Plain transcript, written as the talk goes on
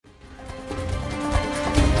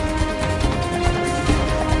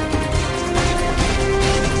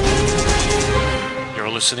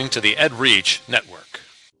listening to the Ed Reach Network.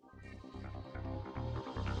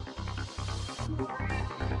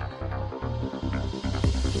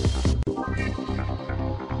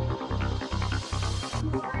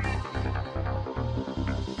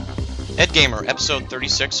 EdGamer, episode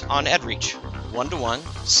 36 on EdReach, one-to-one,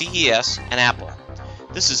 CES, and Apple.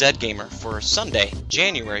 This is EdGamer for Sunday,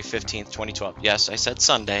 January 15th, 2012. Yes, I said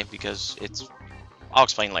Sunday because I'll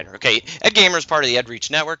explain later. Okay, EdGamer is part of the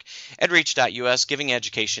EdReach network, edreach.us, giving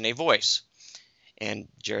education a voice. And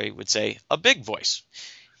Jerry would say, a big voice.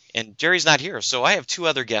 And Jerry's not here, so I have two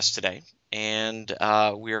other guests today, and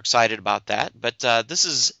we're excited about that. But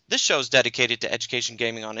this show is dedicated to education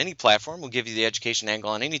gaming on any platform. We'll give you the education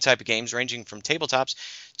angle on any type of games, ranging from tabletops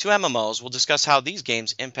to MMOs. We'll discuss how these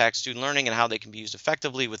games impact student learning and how they can be used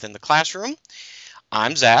effectively within the classroom.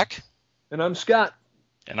 I'm Zach. And I'm Scott.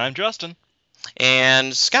 And I'm Justin.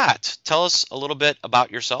 And Scott, tell us a little bit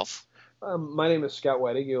about yourself. My name is Scott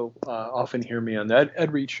Wedding. You'll often hear me on the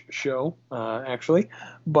EdReach show, actually.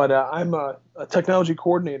 But I'm a technology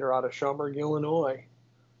coordinator out of Schaumburg, Illinois.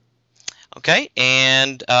 Okay,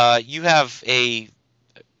 and you have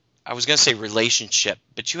I was going to say relationship,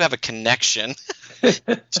 but you have a connection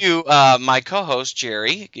to my co-host,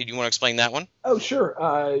 Jerry. Do you want to explain that one? Oh, sure.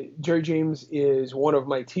 Jerry James is one of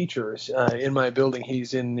my teachers in my building.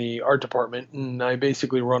 He's in the art department, and I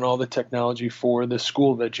basically run all the technology for the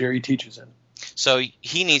school that Jerry teaches in. So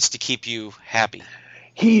he needs to keep you happy.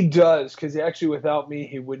 He does, because actually without me,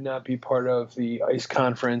 he would not be part of the ICE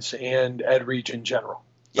conference and EdReach in general.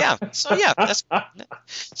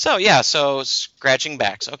 So scratching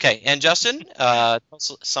backs. Okay, and Justin, tell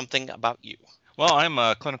us something about you. Well, I'm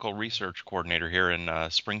a clinical research coordinator here in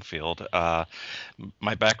Springfield.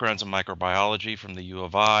 My background's in microbiology from the U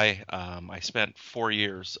of I. I spent 4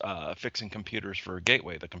 years fixing computers for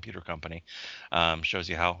Gateway, the computer company. Shows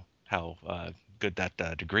you how good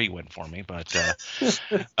that degree went for me. But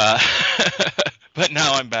but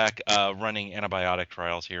now I'm back running antibiotic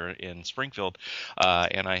trials here in Springfield,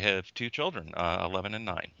 and I have two children, 11 and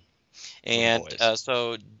 9. And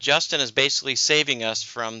so Justin is basically saving us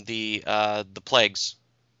from the plagues.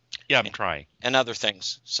 Yeah, I'm trying. And other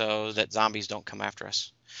things, so that zombies don't come after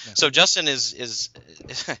us. Okay. So Justin is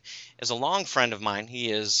a long friend of mine.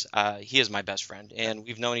 He is my best friend, and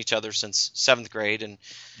we've known each other since 7th grade. And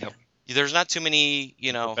there's not too many,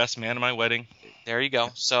 The best man at my wedding. There you go.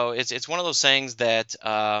 So it's one of those things that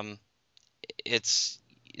it's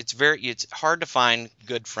hard to find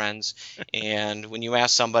good friends, and when you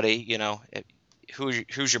ask somebody,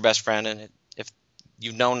 who's your best friend, and if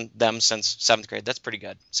you've known them since 7th grade, that's pretty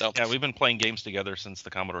good. So yeah, we've been playing games together since the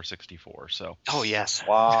Commodore 64. So oh yes,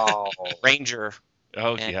 wow, Ranger.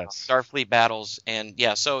 Oh and yes, Starfleet battles, and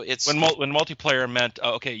yeah. So it's when multiplayer meant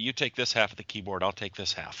okay, you take this half of the keyboard, I'll take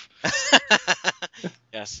this half.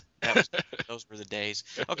 Yes, those were the days.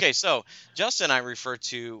 Okay, so Justin I refer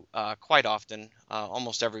to quite often,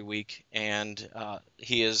 almost every week, and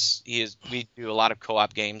we do a lot of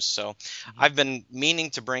co-op games. So I've been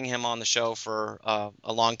meaning to bring him on the show for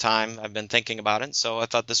a long time. I've been thinking about it, so I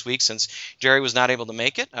thought this week, since Jerry was not able to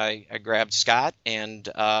make it, I grabbed Scott, and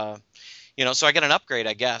so I get an upgrade,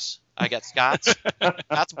 I guess. I got Scott's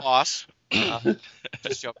boss.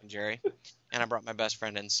 Just joking, Jerry. And I brought my best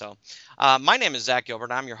friend in. So my name is Zach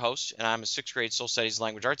Gilbert. I'm your host, and I'm a 6th grade social studies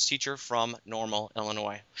language arts teacher from Normal,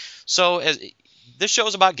 Illinois. So this show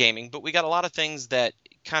is about gaming, but we got a lot of things that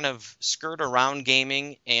kind of skirt around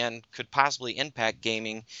gaming and could possibly impact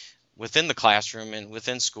gaming within the classroom and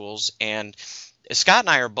within schools. And Scott and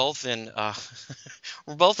I are both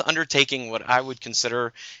we're both undertaking what I would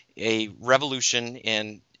consider a revolution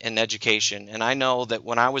in education. And I know that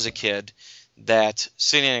when I was a kid, that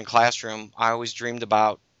sitting in a classroom, I always dreamed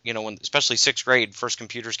about, when especially 6th grade, first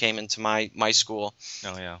computers came into my school.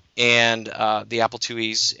 Oh yeah. And the Apple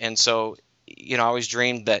IIes, and so I always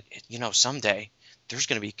dreamed that someday there's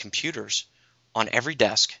going to be computers on every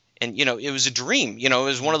desk. And it was a dream. It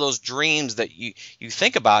was one of those dreams that you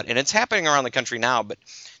think about, and it's happening around the country now. But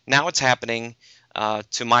now it's happening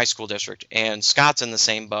to my school district, and Scott's in the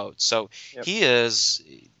same boat. So yep. He is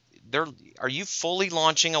there. Are you fully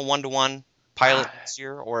launching a one-to-one pilot this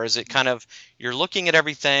year, or is it kind of you're looking at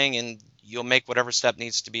everything and you'll make whatever step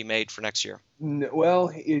needs to be made for next year?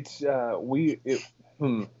 Well, it's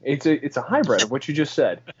it's a hybrid of what you just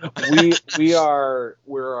said. We are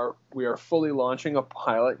fully launching a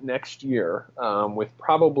pilot next year with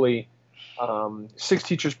probably 6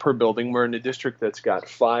 teachers per building. We're in a district that's got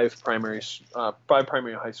 5 primary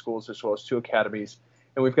high schools as well as 2 academies,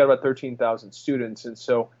 and we've got about 13,000 students. And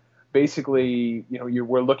so basically,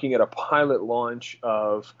 we're looking at a pilot launch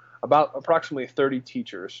of about approximately 30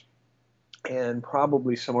 teachers and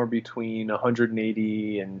probably somewhere between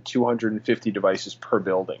 180 and 250 devices per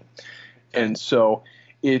building. And so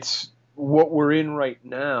it's what we're in right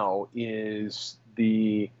now is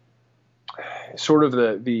the sort of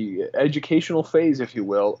the educational phase, if you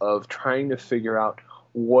will, of trying to figure out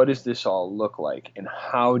what does this all look like and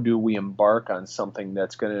how do we embark on something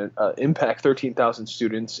that's going to impact 13,000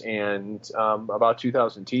 students and about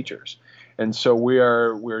 2,000 teachers. And so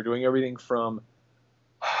we're doing everything from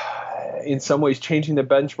in some ways changing the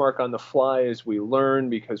benchmark on the fly as we learn,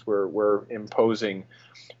 because we're imposing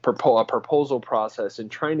a proposal process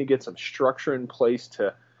and trying to get some structure in place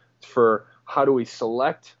for how do we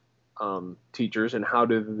select teachers and how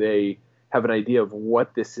do they have an idea of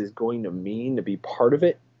what this is going to mean to be part of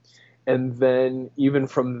it. And then even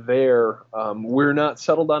from there, we're not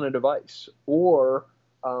settled on a device or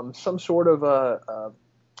some sort of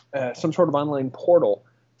online portal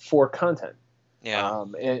for content. Yeah.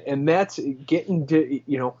 And that's getting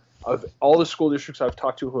to, of all the school districts I've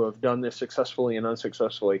talked to who have done this successfully and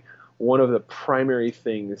unsuccessfully, one of the primary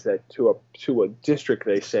things that to a district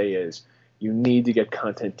they say is you need to get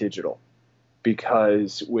content digital,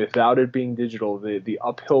 because without it being digital, the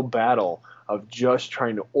uphill battle of just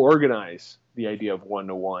trying to organize the idea of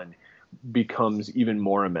one-to-one becomes even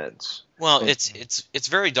more immense. Well, it's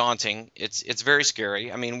very daunting. It's very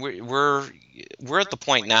scary. I mean, we're at the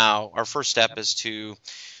point now. Our first step is to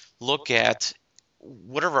look at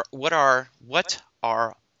what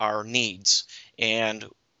are our needs, and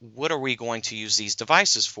what are we going to use these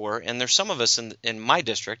devices for? And there's some of us in my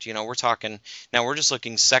district, we're talking now, we're just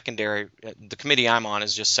looking secondary. The committee I'm on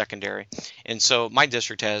is just secondary. And so my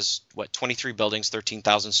district has 23 buildings,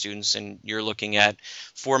 13,000 students, and you're looking at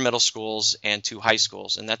 4 middle schools and 2 high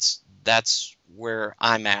schools. And that's where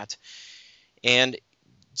I'm at. And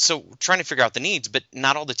so trying to figure out the needs, but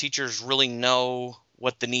not all the teachers really know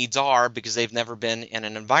what the needs are because they've never been in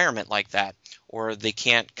an environment like that, or they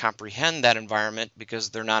can't comprehend that environment because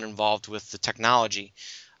they're not involved with the technology.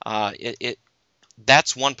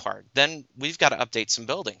 That's one part. Then we've got to update some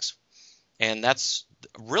buildings, and that's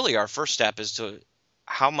really our first step, is to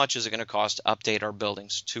how much is it going to cost to update our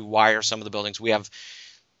buildings, to wire some of the buildings. We have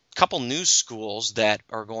a couple new schools that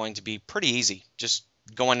are going to be pretty easy. Just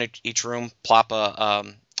go into each room, plop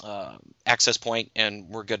a access point, and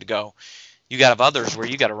we're good to go. You got to have others where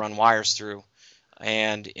you got to run wires through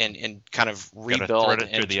and kind of rebuild. Thread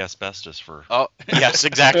it through the asbestos for. Oh, yes,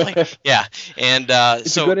 exactly. Yeah, and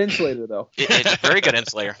it's a good insulator, though. It's a very good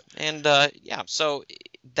insulator, and so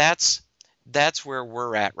that's where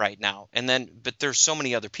we're at right now. And then, but there's so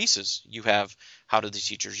many other pieces. You have, how do the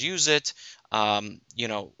teachers use it?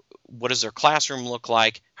 What does their classroom look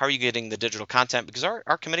like? How are you getting the digital content? Because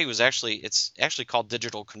our committee it's actually called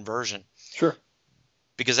digital conversion. Sure.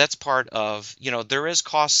 Because that's part of, there is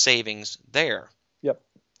cost savings there. Yep.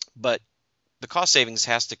 But the cost savings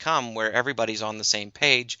has to come where everybody's on the same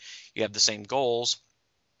page, you have the same goals,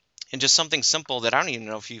 and just something simple that I don't even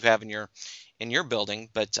know if you have in your building,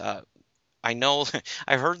 but I know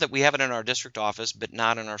I heard that we have it in our district office, but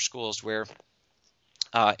not in our schools, where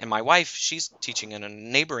and my wife, she's teaching in a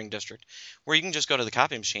neighboring district where you can just go to the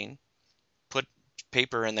copy machine, put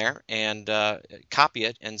paper in there, and copy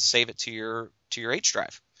it and save it to your H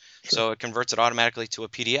drive. Sure. So it converts it automatically to a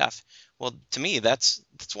PDF. Well, to me, that's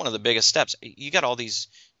one of the biggest steps. You got all these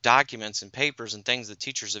documents and papers and things that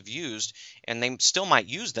teachers have used, and they still might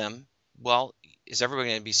use them. Well, is everybody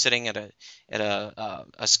going to be sitting at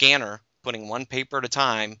a scanner, putting one paper at a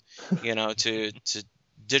time, to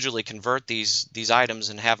digitally convert these items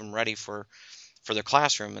and have them ready for their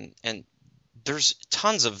classroom? And there's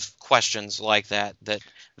tons of questions like that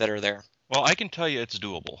are there. Well, I can tell you it's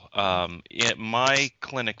doable. My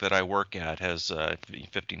clinic that I work at has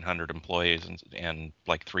 1,500 employees and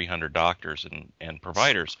like 300 doctors and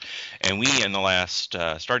providers. And we, in the last,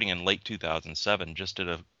 starting in late 2007, just did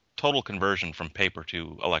a total conversion from paper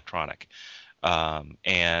to electronic.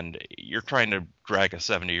 And you're trying to drag a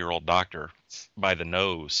 70-year-old doctor by the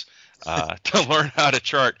nose to learn how to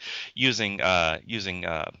chart using a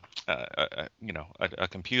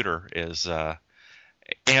computer is.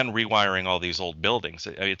 And rewiring all these old buildings.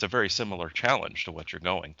 It's a very similar challenge to what you're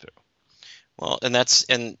going through. Well, and that's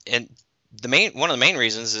and one of the main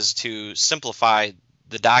reasons is to simplify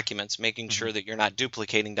the documents, making sure that you're not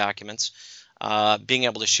duplicating documents, being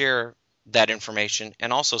able to share that information,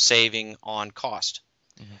 and also saving on cost.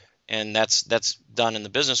 Mm-hmm. And that's done in the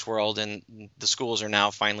business world, and the schools are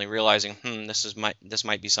now finally realizing, this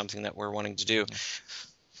might be something that we're wanting to do. Mm-hmm.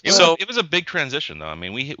 It was a big transition, though. I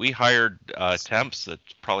mean, we hired temps that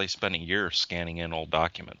probably spent a year scanning in old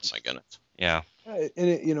documents. Oh my goodness. Yeah. And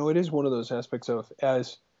it is one of those aspects of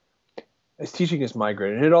as as teaching is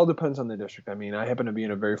migrated, and it all depends on the district. I mean, I happen to be in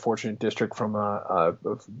a very fortunate district from a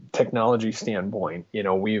technology standpoint. You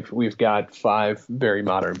know, we've got 5 very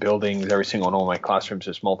modern buildings. Every single one of my classrooms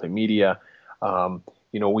is multimedia.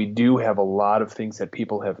 You know, we do have a lot of things that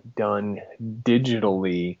people have done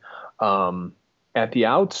digitally at the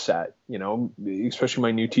outset. You know, especially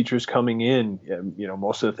my new teachers coming in. You know,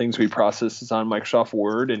 most of the things we process is on Microsoft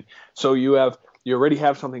Word, and so you already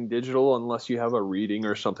have something digital unless you have a reading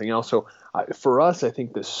or something else. So for us, I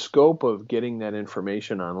think the scope of getting that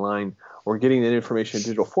information online or getting that information in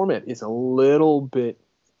digital format is a little bit,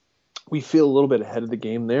 we feel a little bit ahead of the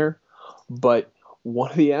game there. But one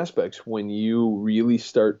of the aspects when you really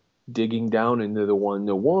start digging down into the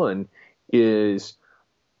one-to-one is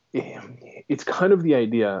it's kind of the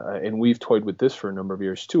idea, and we've toyed with this for a number of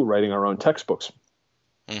years too, writing our own textbooks.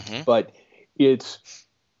 Mm-hmm. But it's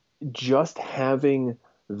just having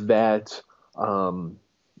that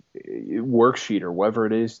worksheet or whatever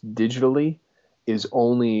it is digitally is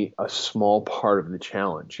only a small part of the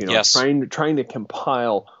challenge. You know, Yes. trying to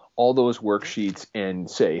compile all those worksheets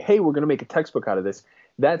and say, hey, we're going to make a textbook out of this.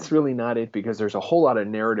 That's really not it, because there's a whole lot of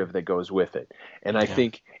narrative that goes with it. And I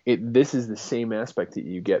think this is the same aspect that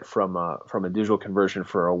you get from a digital conversion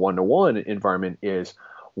for a one-to-one environment is,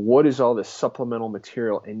 what is all this supplemental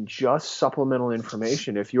material and just supplemental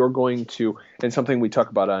information? If you're going to, and something we talk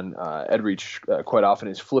about on EdReach quite often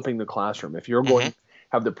is flipping the classroom. If you're going to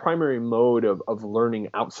have the primary mode of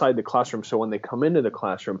learning outside the classroom, so when they come into the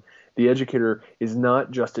classroom, the educator is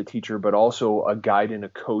not just a teacher, but also a guide and a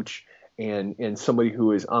coach and somebody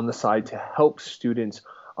who is on the side to help students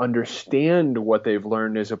understand what they've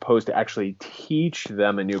learned as opposed to actually teach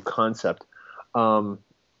them a new concept. And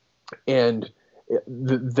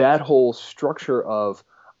that whole structure of,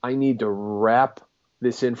 I need to wrap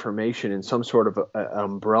this information in some sort of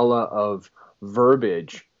umbrella of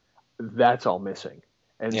verbiage, that's all missing.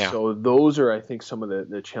 And so those are, I think, some of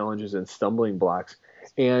the challenges and stumbling blocks.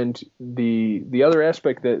 And the other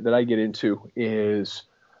aspect that I get into is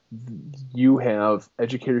you have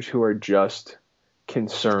educators who are just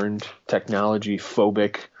concerned, technology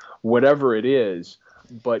phobic, whatever it is,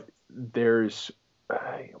 but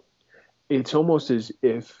it's almost as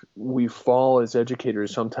if we fall as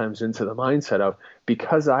educators sometimes into the mindset of,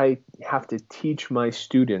 because I have to teach my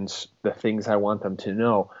students the things I want them to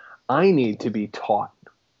know, I need to be taught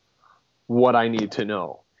what I need to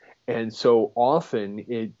know. And so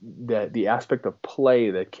often the aspect of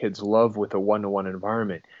play that kids love with a one-to-one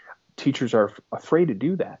environment, teachers are afraid to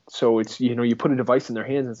do that. So it's, you know, you put a device in their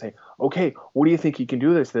hands and say, okay, what do you think you can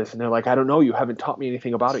do this? And they're like, I don't know. You haven't taught me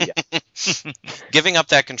anything about it yet. Giving up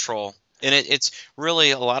that control. And it's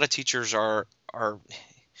really, a lot of teachers are,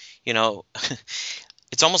 you know,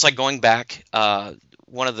 it's almost like going back.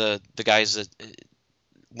 One of the guys that,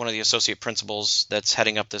 one of the associate principals that's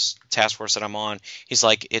heading up this task force that I'm on, he's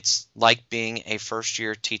like, it's like being a first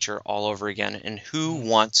year teacher all over again. And who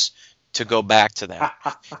wants to go back to that?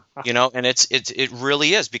 You know, and it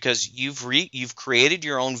really is, because you've created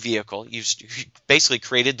your own vehicle. You've basically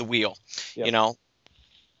created the wheel. Yep. You know,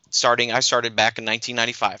 I started back in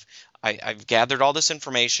 1995. I've gathered all this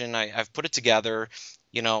information. I've put it together.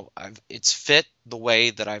 You know, it's fit the way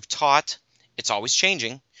that I've taught. It's always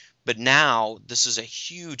changing, but now this is a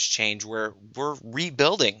huge change where we're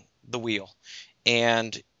rebuilding the wheel,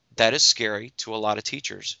 and that is scary to a lot of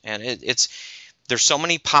teachers. And there's so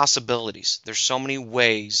many possibilities. There's so many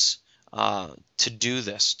ways to do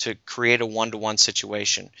this, to create a one-to-one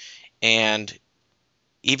situation. And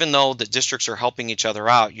even though the districts are helping each other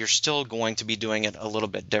out, you're still going to be doing it a little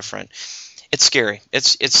bit different. It's scary.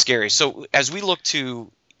 It's scary. So as we look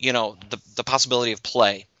to, you know, the possibility of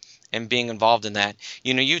play and being involved in that,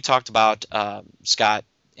 you know, you talked about Scott,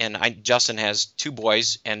 and Justin has 2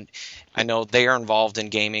 boys, and I know they are involved in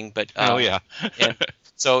gaming. But and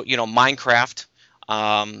so, you know, Minecraft,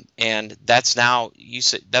 and that's now, you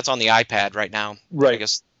said that's on the iPad right now. Right. I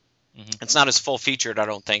guess it's not as full featured, I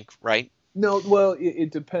don't think, right? No, well, it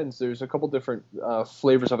depends. There's a couple different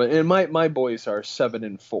flavors of it, and my boys are 7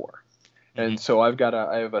 and 4, and so I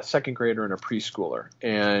have a second grader and a preschooler,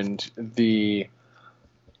 and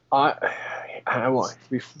I want,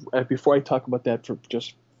 before I talk about that for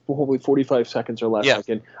just hopefully 45 seconds or less,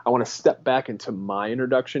 I want to step back into my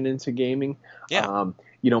introduction into gaming.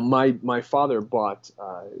 You know, my father bought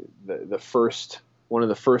one of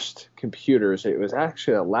the first computers. It was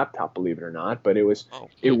actually a laptop, believe it or not, but it was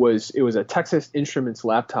a Texas Instruments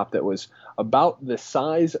laptop that was about the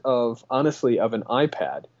size of, honestly, of an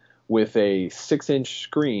iPad, with a 6-inch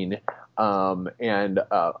screen and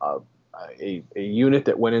a unit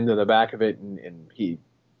that went into the back of it, and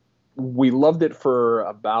we loved it for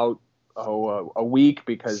about a week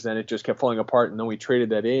because then it just kept falling apart, and then we traded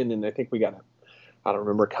that in, and I think we got I don't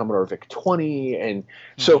remember, Commodore VIC-20, and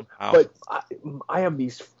so, Wow. but I have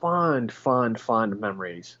these fond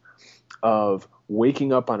memories of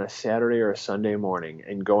waking up on a Saturday or a Sunday morning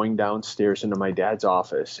and going downstairs into my dad's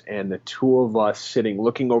office, and the two of us sitting,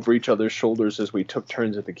 looking over each other's shoulders as we took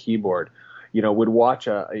turns at the keyboard. Would watch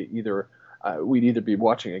we'd either be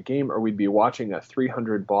watching a game or we'd be watching a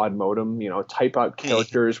 300 baud modem, type out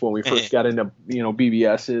characters when we first got into,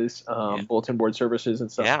 BBSs, bulletin board services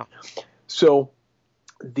and stuff. Yeah. So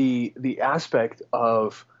the aspect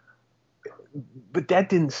of, but that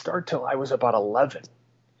didn't start till I was about 11,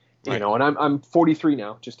 Right. and I'm 43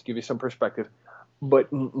 now, just to give you some perspective.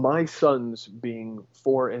 But my sons being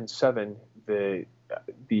 4 and 7,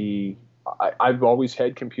 I've always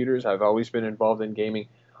had computers. I've always been involved in gaming.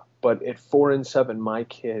 But at 4 and 7, my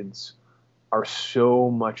kids are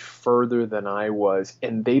so much further than I was,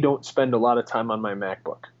 and they don't spend a lot of time on my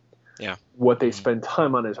MacBook. Yeah. What they spend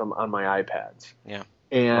time on is on my iPads. Yeah.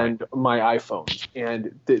 And my iPhones.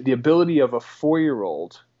 And the ability of a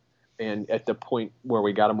 4-year-old, and at the point where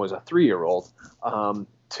we got him was a 3-year-old,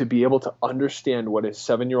 to be able to understand what his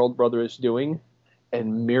 7-year-old brother is doing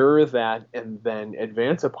and mirror that and then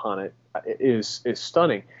advance upon it is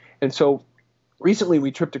stunning. And so recently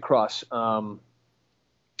we tripped across from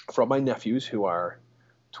my nephews, who are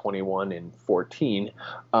 21 and 14,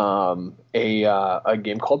 a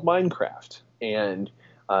game called Minecraft. And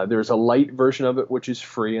there's a light version of it, which is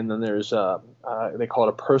free, and then there's they call it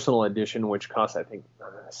a personal edition, which costs, I think,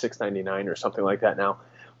 $6.99 or something like that now,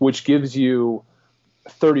 which gives you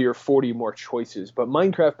 30 or 40 more choices. But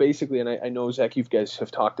Minecraft basically, and I know, Zach, you guys have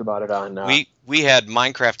talked about it on... We had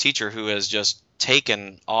Minecraft teacher who has just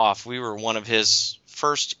taken off. We were one of his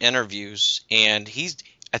first interviews, and he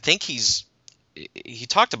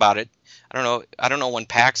talked about it. I don't know when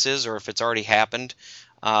PAX is or if it's already happened,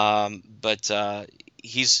 but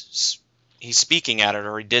he's speaking at it,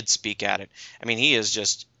 or he did speak at it. I mean,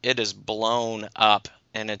 it is blown up,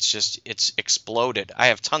 and it's exploded. I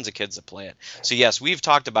have tons of kids that play it. So yes, we've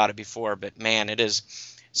talked about it before, but man,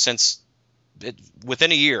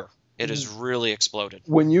 within a year, it has really exploded.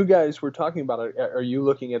 When you guys were talking about it, are you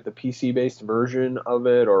looking at the PC-based version of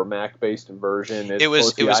it or Mac-based version? It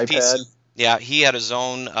was iPad? PC. Yeah, he had his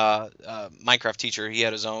own Minecraft teacher. He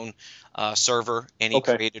had his own server, and he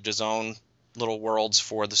created his own little worlds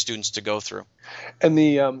for the students to go through. And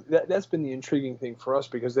that's been the intriguing thing for us,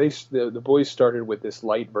 because the boys started with this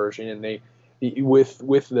light version, and with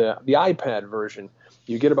the iPad version,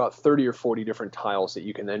 you get about 30 or 40 different tiles that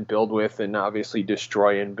you can then build with and obviously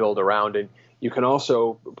destroy and build around. And you can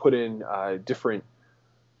also put in different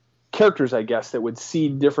characters, I guess, that would see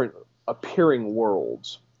different appearing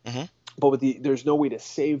worlds. Mm-hmm. But there's no way to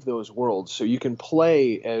save those worlds. So you can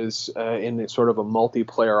play as in sort of a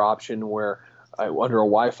multiplayer option where under a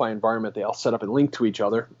Wi-Fi environment, they all set up and link to each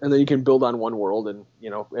other. And then you can build on one world. And,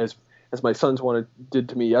 as my sons did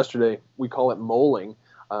to me yesterday, we call it moling.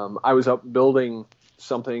 I was up building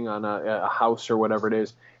something on a house or whatever it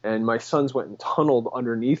is, and my sons went and tunneled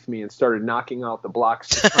underneath me and started knocking out the blocks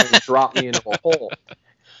to try and drop me into a hole.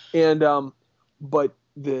 And but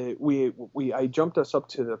I jumped us up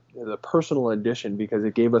to the personal edition because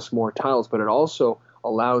it gave us more tiles, but it also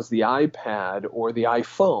allows the iPad or the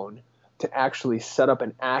iPhone to actually set up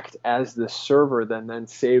and act as the server, then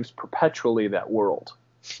saves perpetually that world.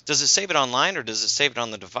 Does it save it online, or does it save it on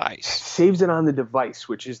the device? Saves it on the device,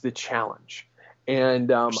 which is the challenge.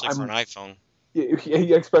 And especially for an iPhone.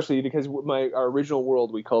 Yeah, especially because our original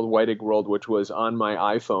world we called White Egg World, which was on my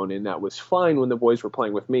iPhone, and that was fine when the boys were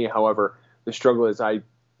playing with me. However, the struggle is I'm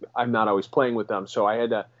not always playing with them, so I had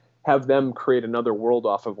to have them create another world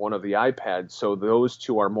off of one of the iPads, so those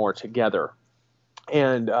two are more together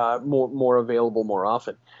and more available more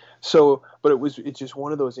often. So, but it's just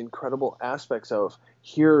one of those incredible aspects of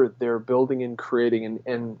here they're building and creating,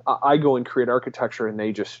 and I go and create architecture, and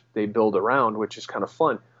they build around, which is kind of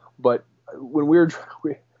fun. But when we were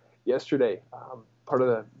yesterday, part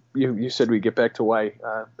of you said we get back to why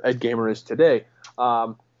Ed Gamer is today.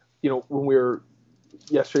 When we were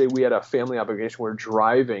yesterday, we had a family obligation. We're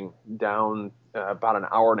driving down about an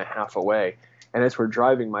hour and a half away, and as we're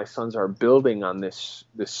driving, my sons are building on this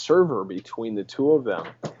server between the two of them.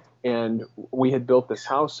 And we had built this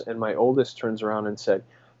house, and my oldest turns around and said,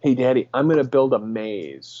 "Hey, Daddy, I'm going to build a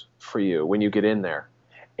maze for you when you get in there.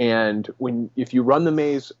 And if you run the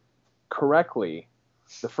maze correctly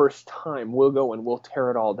the first time, we'll go and we'll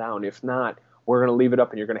tear it all down. If not, we're going to leave it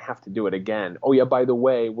up, and you're going to have to do it again. Oh, yeah, by the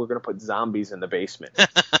way, we're going to put zombies in the basement."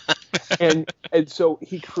 and so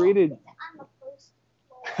he created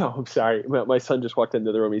Oh, I'm sorry. My son just walked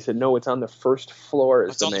into the room. He said, "No, it's on the first floor."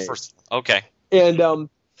 Is It's the on the maze. first. Okay. And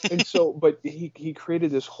so, but he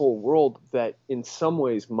created this whole world that, in some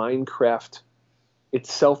ways, Minecraft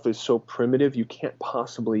itself is so primitive you can't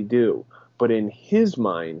possibly do. But in his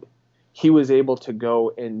mind, he was able to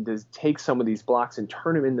go and just take some of these blocks and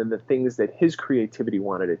turn them into the things that his creativity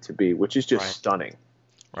wanted it to be, which is just Right. stunning.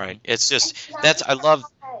 Right. It's just I love.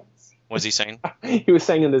 What's he saying? He was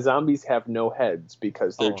saying, and the zombies have no heads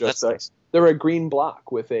because they're that's nice. they're a green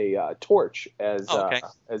block with a torch as okay.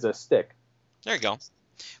 as a stick. There you go.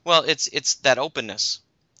 Well, it's that openness,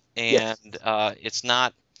 and Yes. it's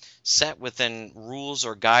not set within rules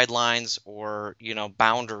or guidelines or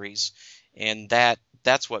boundaries, and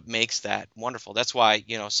that's what makes that wonderful. That's why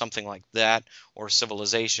something like that or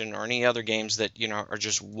Civilization or any other games that are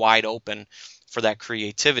just wide open for that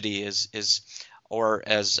creativity is or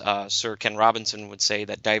as Sir Ken Robinson would say,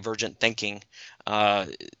 that divergent thinking. Uh,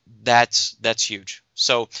 that's huge.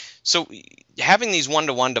 So having these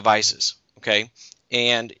one-to-one devices, okay,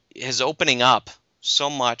 and is opening up so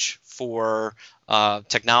much for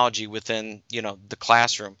technology within the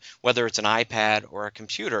classroom, whether it's an iPad or a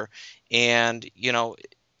computer. And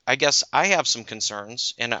I guess I have some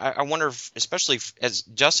concerns, and I wonder if, especially as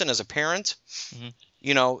Justin, as a parent,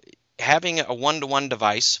 Mm-hmm. having a one-to-one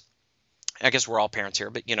device. I guess we're all parents here,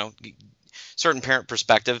 but certain parent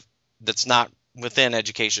perspective that's not within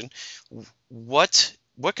education. What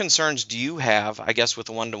concerns do you have, I guess, with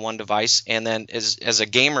a one-to-one device? And then as a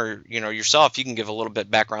gamer, yourself, you can give a little bit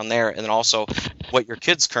background there, and then also what your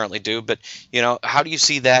kids currently do. But how do you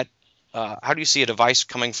see that? How do you see a device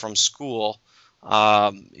coming from school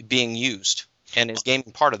being used, and is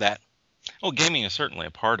gaming part of that? Well, gaming is certainly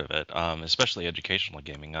a part of it, especially educational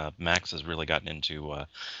gaming. Max has really gotten into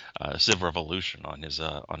Civ Revolution on his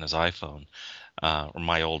iPhone, or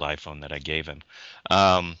my old iPhone that I gave him.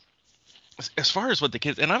 As far as what the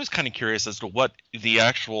kids, and I was kind of curious as to what the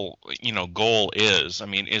actual goal is. I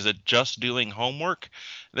mean, is it just doing homework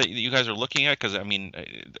that you guys are looking at? Because I mean,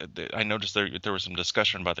 I noticed there was some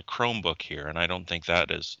discussion about the Chromebook here, and I don't think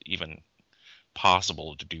that is even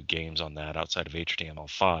possible to do games on that outside of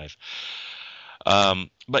HTML5.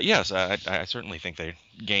 But yes, I certainly think that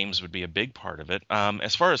games would be a big part of it.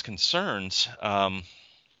 As far as concerns, I'm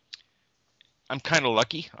kind of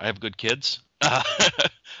lucky. I have good kids.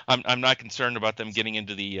 I'm not concerned about them getting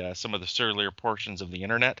into the some of the surlier portions of the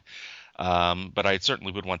internet, but I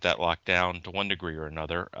certainly would want that locked down to one degree or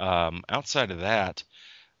another. Outside of that,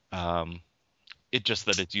 it just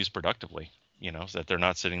that it's used productively, so that they're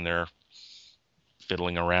not sitting there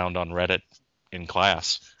fiddling around on Reddit in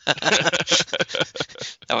class.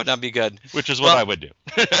 That would not be good. Which is what I would do.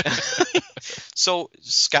 So,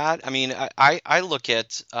 Scott, I mean, I look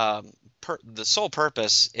at the sole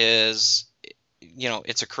purpose is,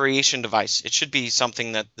 it's a creation device. It should be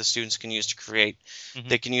something that the students can use to create. Mm-hmm.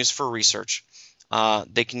 They can use for research.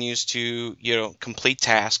 They can use to, complete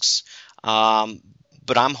tasks.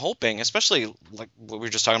 But I'm hoping, especially like what we were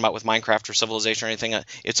just talking about with Minecraft or Civilization or anything,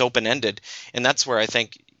 it's open-ended. And that's where I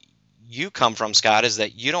think you come from, Scott, is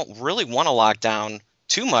that you don't really want to lock down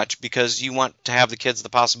too much because you want to have the kids the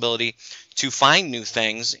possibility to find new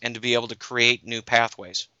things and to be able to create new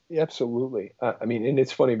pathways. Yeah, absolutely. I mean, and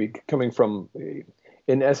it's funny coming from,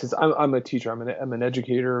 in essence, I'm a teacher. I'm an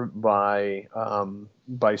educator by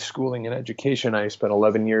schooling and education. I spent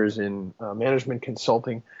 11 years in management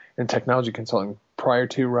consulting and technology consulting prior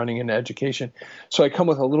to running in education. So I come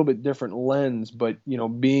with a little bit different lens, but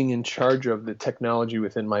being in charge of the technology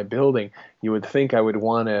within my building, you would think I would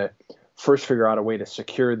want to first figure out a way to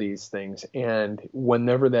secure these things. And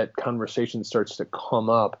whenever that conversation starts to come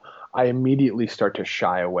up, I immediately start to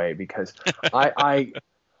shy away because I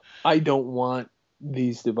don't want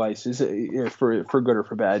these devices, for good or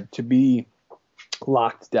for bad, to be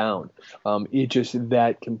locked down. It just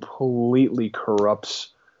that completely corrupts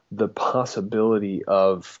the possibility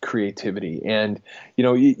of creativity. And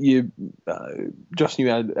Justin,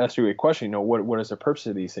 you asked you a question. What is the purpose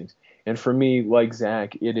of these things? And for me, like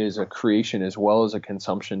Zach, it is a creation as well as a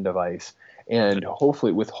consumption device, and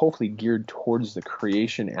hopefully geared towards the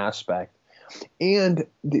creation aspect. And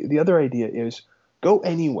the other idea is go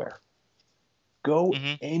anywhere. Go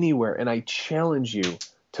anywhere, and I challenge you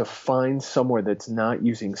to find somewhere that's not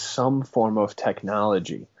using some form of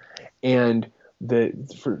technology, and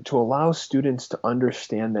to allow students to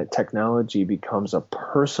understand that technology becomes a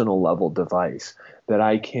personal level device that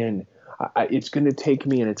it's going to take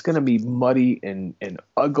me, and it's going to be muddy and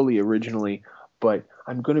ugly originally, but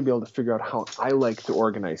I'm going to be able to figure out how I like to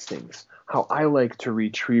organize things, how I like to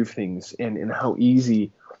retrieve things, and how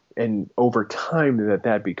easy over time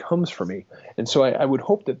that becomes for me. And so I would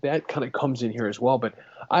hope that kind of comes in here as well. But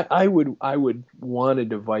I would want a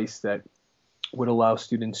device that would allow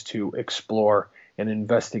students to explore and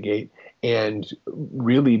investigate and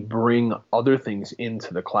really bring other things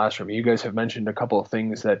into the classroom. You guys have mentioned a couple of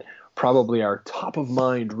things that probably are top of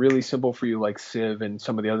mind, really simple for you, like Civ and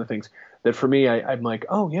some of the other things that for me, I'm like,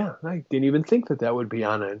 oh yeah, I didn't even think that would be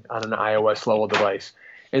on an iOS level device.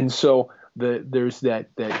 And so there's that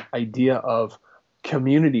idea of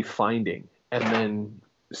community finding, and then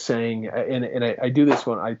saying, and I do this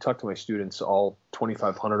when I talk to my students, all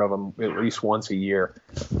 2,500 of them, at least once a year.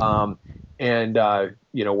 We're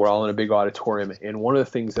all in a big auditorium. And one of the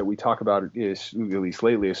things that we talk about is, at least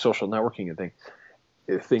lately, is social networking and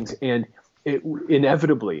things. And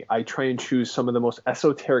inevitably, I try and choose some of the most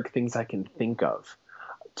esoteric things I can think of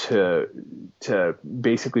to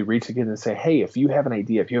basically reach the kids and say, hey, if you have an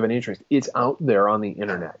idea, if you have an interest, it's out there on the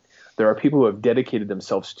internet. There are people who have dedicated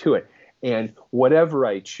themselves to it. And whatever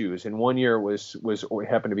I choose, and one year was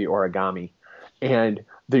happened to be origami, and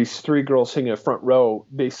these three girls sitting in the front row,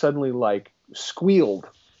 they suddenly like squealed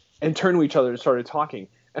and turned to each other and started talking.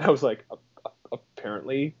 And I was like,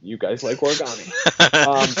 apparently you guys like origami.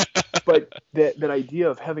 But that idea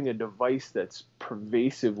of having a device that's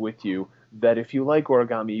pervasive with you, that if you like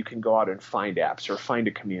origami, you can go out and find apps or find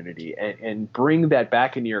a community and bring that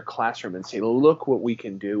back into your classroom and say, look what we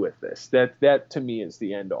can do with this. That to me is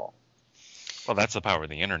the end all. Well, that's the power of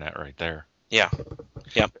the internet right there. Yeah.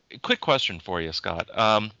 Quick question for you, Scott.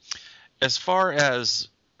 As far as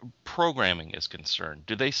programming is concerned,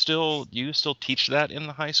 do you still teach that in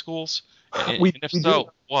the high schools? And if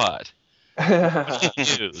so, what?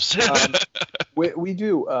 Use? We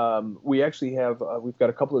do. We actually have. We've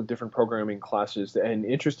got a couple of different programming classes, and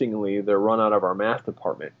interestingly, they're run out of our math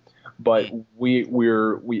department. But we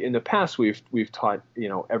in the past we've taught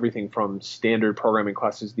everything from standard programming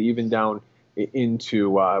classes to even down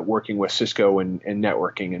into working with Cisco and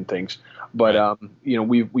networking and things. But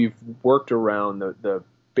we've worked around the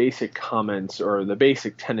basic comments or the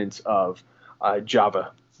basic tenets of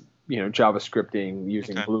Java, JavaScripting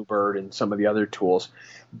using Bluebird and some of the other tools.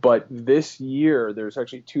 But this year, there's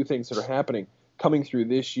actually two things that are happening. Coming through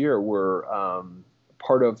this year, we're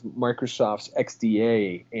part of Microsoft's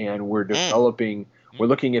XDA, and we're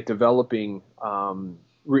looking at developing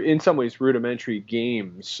in some ways rudimentary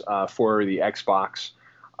games for the Xbox.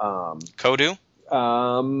 Kodoo?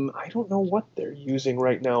 I don't know what they're using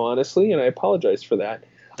right now, honestly, and I apologize for that.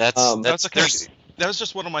 That's okay. That was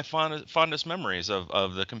just one of my fondest memories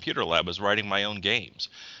of the computer lab, was writing my own games,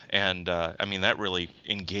 and that really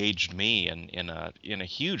engaged me in a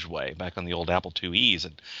huge way back on the old Apple IIe's.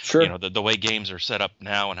 And sure. The way games are set up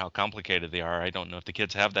now and how complicated they are, I don't know if the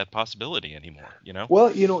kids have that possibility anymore. Well,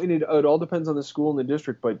 and it all depends on the school and the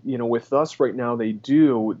district, but with us right now, they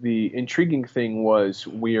do. The intriguing thing was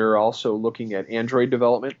we are also looking at Android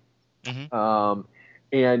development. Mm-hmm.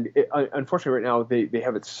 And unfortunately, right now they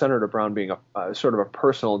have it centered around being a sort of a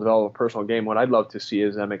personal game. What I'd love to see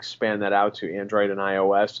is them expand that out to Android and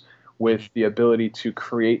iOS with the ability to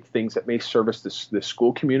create things that may service the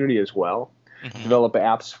school community as well. Mm-hmm. Develop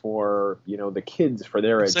apps for the kids for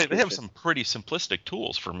their education. They have some pretty simplistic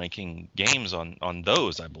tools for making games on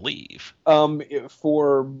those, I believe.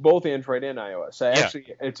 For both Android and iOS.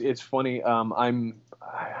 Actually, it's funny. I'm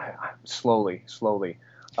slowly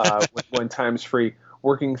when time's free.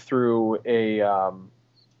 Working through I don't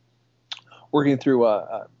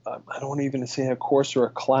want to even say a course or a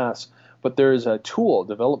class, but there's a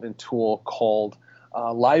development tool called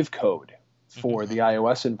LiveCode for the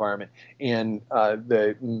iOS environment, and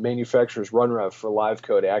the manufacturer's Runrev for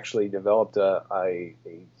LiveCode actually developed a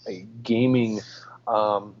gaming,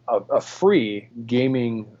 a free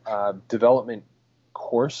gaming development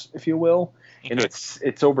course, if you will, and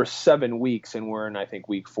it's over 7 weeks, and we're in I think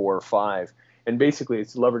week 4 or 5. And basically,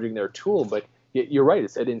 it's leveraging their tool. But you're right;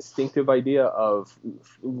 it's an instinctive idea of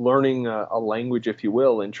learning a language, if you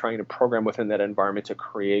will, and trying to program within that environment to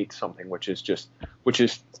create something, which is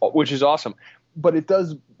awesome. But it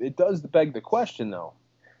does beg the question, though: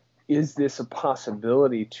 is this a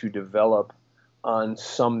possibility to develop on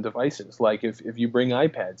some devices? Like if you bring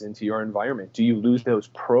iPads into your environment, do you lose those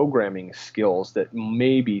programming skills that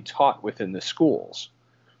may be taught within the schools?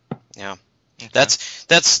 Yeah.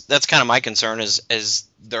 That's kind of my concern is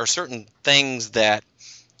there are certain things that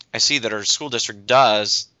I see that our school district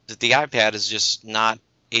does that the iPad is just not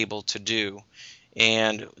able to do,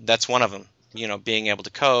 and that's one of them. Being able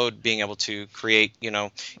to code, being able to create,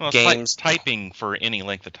 games. Typing for any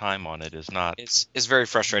length of time on it is not. It's very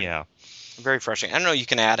frustrating. Yeah. Very frustrating. I know you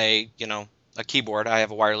can add a keyboard. I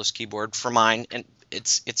have a wireless keyboard for mine, and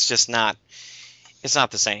it's just not. It's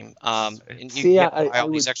not the same. And you See, get I all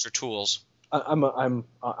these would. extra tools. I'm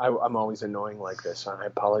always annoying like this. I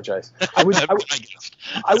apologize. I would.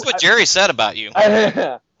 That's what Jerry said about you.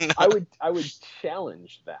 I would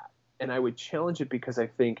challenge that, and I would challenge it because I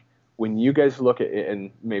think when you guys look at it,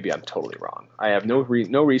 and maybe I'm totally wrong. I have no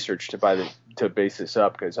research to base this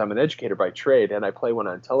up because I'm an educator by trade, and I play one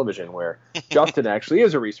on television where Justin actually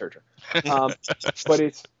is a researcher.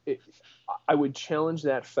 But I would challenge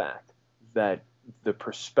that fact that the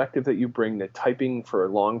perspective that you bring, that typing for a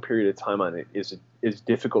long period of time on it is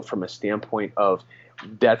difficult from a standpoint of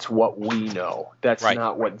that's what we know. That's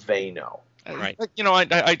not what they know. Right.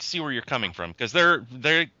 I see where you're coming from because they're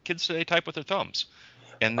kids today type with their thumbs,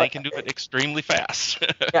 and they can do it extremely fast.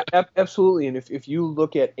 Yeah, absolutely. And if you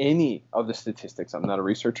look at any of the statistics, I'm not a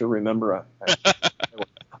researcher, remember.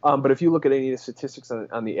 But if you look at any of the statistics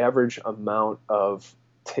on the average amount of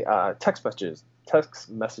text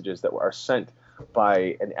messages that are sent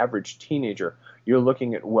by an average teenager, you're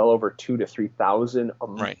looking at well over 2,000 to 3,000 a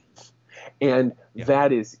month. Right. And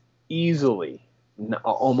that is easily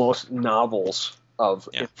almost novels of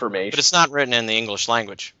information. But it's not written in the English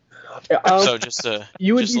language. So just to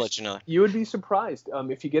let you know, you would be surprised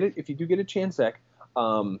if you do get a chance, Zach,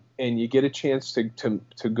 and you get a chance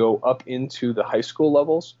to go up into the high school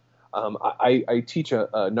levels. I teach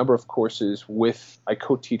a number of courses I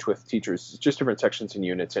co-teach with teachers, just different sections and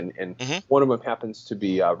units, and one of them happens to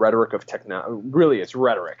be rhetoric of technology. Really, it's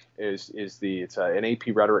rhetoric it's an AP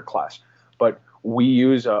rhetoric class, but we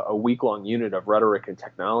use a week-long unit of rhetoric and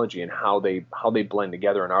technology and how they blend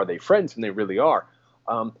together, and are they friends? And they really are.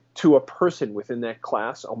 To a person within that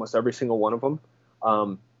class, almost every single one of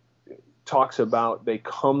them talks about they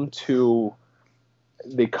come to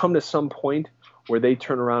some point where they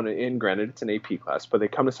turn around and granted it's an AP class, but they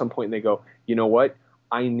come to some point and they go, you know what?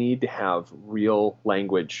 I need to have real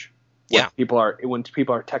language when people are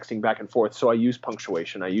texting back and forth. So I use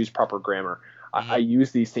punctuation, I use proper grammar, I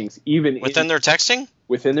use these things even within their texting,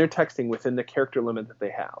 within the character limit that they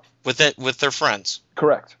have with their friends.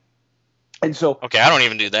 Correct. And so, okay, I don't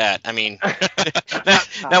even do that. I mean,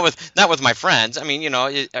 not with my friends. I mean,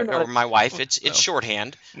 or my wife. It's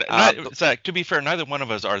shorthand. Zach, to be fair, neither one of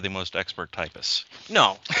us are the most expert typists.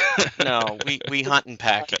 No, we hunt and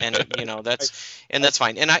peck, and that's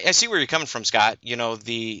fine. And I see where you're coming from, Scott.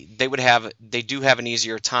 They do have an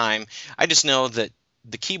easier time. I just know that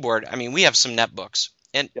the keyboard. I mean, we have some netbooks.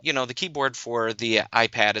 And, the keyboard for the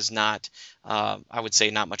iPad is not, I would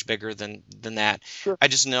say, not much bigger than that. Sure. I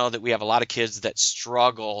just know that we have a lot of kids that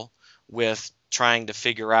struggle with trying to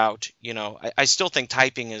figure out, I still think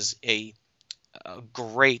typing is a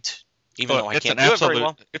great, even though I can't do it very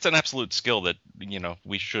well. It's an absolute skill that,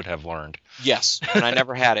 we should have learned. Yes, and I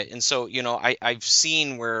never had it. And so, I've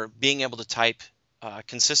seen where being able to type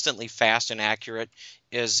consistently fast and accurate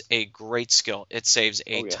is a great skill. It saves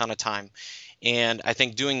a ton of time. And I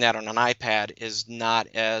think doing that on an iPad is not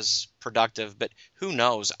as productive, but who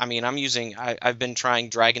knows? I mean, I've been trying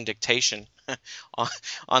Dragon Dictation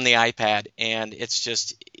on the iPad, and it's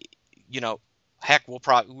just, heck, we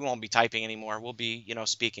won't be typing anymore. We'll be,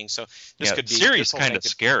 speaking. So this could be. Siri's kind of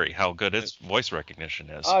scary how good its voice recognition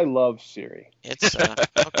is. I love Siri. It's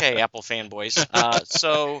okay, Apple fanboys.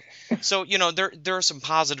 So there are some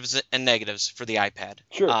positives and negatives for the iPad.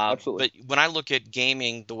 Sure, absolutely. But when I look at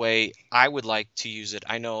gaming the way I would like to use it,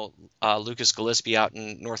 I know Lucas Gillespie out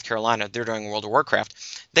in North Carolina, they're doing World of Warcraft.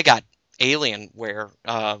 They got Alienware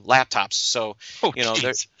laptops, so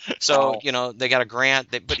they got a grant,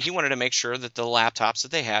 but he wanted to make sure that the laptops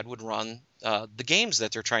that they had would run the games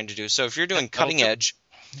that they're trying to do. So if you're doing cutting edge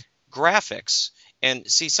graphics, and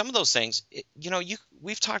see some of those things,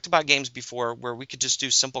 we've talked about games before where we could just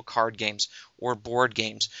do simple card games or board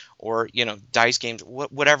games or dice games,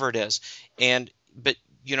 whatever it is, but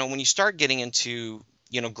when you start getting into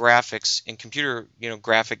graphics and computer,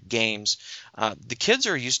 graphic games, the kids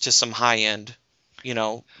are used to some high end,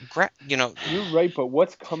 You're right, but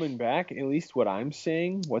what's coming back, at least what I'm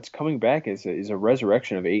saying, what's coming back is a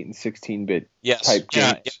resurrection of 8 and 16-bit type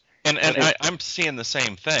games. Yeah. And I'm seeing the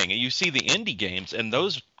same thing. You see the indie games, and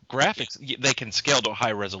those graphics, they can scale to a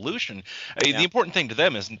high resolution. The important thing to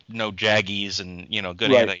them is no jaggies and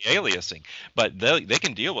good anti-aliasing, but they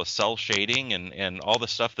can deal with cell shading and all the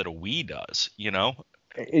stuff that a Wii does.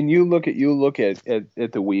 And you look at the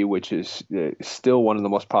Wii, which is still one of the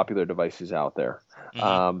most popular devices out there.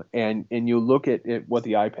 Mm-hmm. And you look at what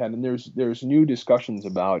the iPad, and there's new discussions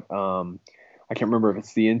about I can't remember if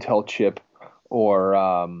it's the Intel chip or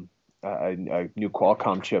a new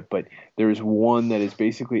Qualcomm chip, but there's one that is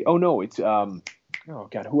basically whoever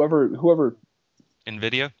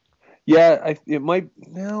NVIDIA. Yeah, it might.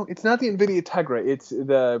 No, it's not the NVIDIA Tegra. It's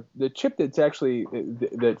the chip that's actually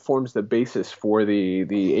that forms the basis for the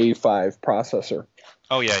A5 processor.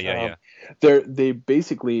 Oh yeah, Um, they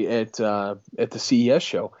basically at the CES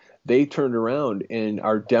show, they turned around and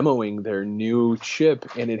are demoing their new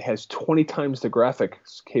chip, and it has 20 times the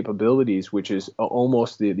graphics capabilities, which is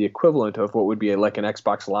almost the equivalent of what would be like an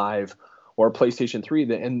Xbox Live or a PlayStation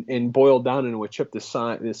 3, and boiled down into a chip the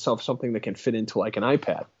size of something that can fit into like an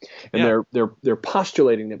iPad. And Yeah. they're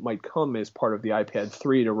postulating that might come as part of the iPad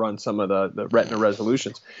 3 to run some of the Retina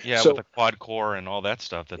resolutions. Yeah, So with the quad core and all that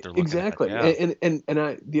stuff that they're looking exactly. at.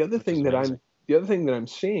 Yeah, The other which is thing that amazing. I'm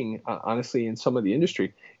seeing, honestly, in some of the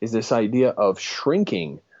industry is this idea of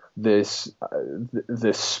shrinking the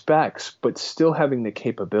specs, but still having the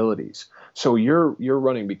capabilities. So you're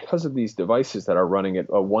running, because of these devices that are running at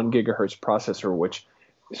a 1 gigahertz processor, which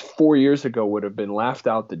 4 years ago would have been laughed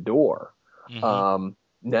out the door. Hmm.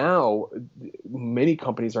 Now, many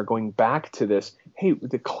companies are going back to this. Hey,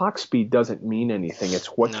 the clock speed doesn't mean anything. It's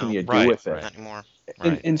what can No, you do Right, with it? right, not anymore.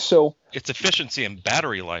 right. And so It's efficiency and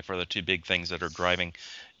battery life are the two big things that are driving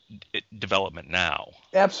development now.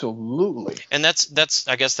 absolutely. And that's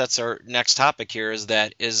I guess that's our next topic here is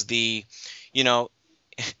the, you know,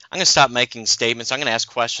 I'm going to stop making statements. I'm going to ask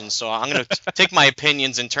questions. So I'm going to take my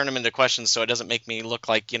opinions and turn them into questions so it doesn't make me look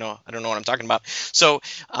like, I don't know what I'm talking about. So,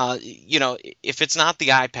 if it's not the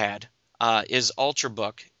iPad, is the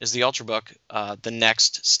Ultrabook the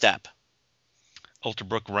next step?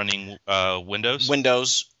 Ultrabook running Windows.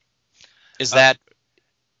 Windows, is Uh, that,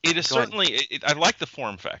 It is go ahead. certainly. I like the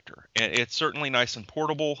form factor. It's certainly nice and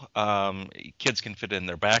portable. Kids can fit it in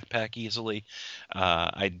their backpack easily.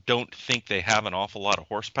 I don't think they have an awful lot of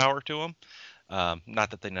horsepower to them. Not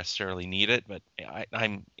that they necessarily need it, but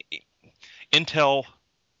I'm Intel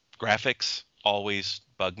graphics always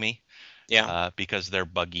bug me Yeah, because they're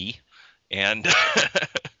buggy and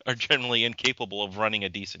are generally incapable of running a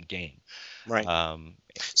decent game. right. Um,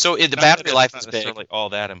 So the Not that battery it's life not is big. necessarily all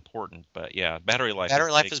that important, but yeah, battery life is Battery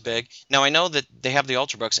a life big is thing. big. Now I know that they have the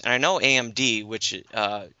Ultrabooks, and I know AMD, which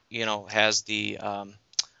has the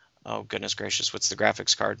oh goodness gracious, what's the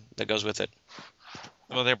graphics card that goes with it?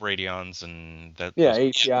 Well, they have Radeons and that Yeah,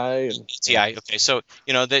 those. ATI and yeah. ATI. Okay, so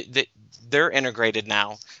they're integrated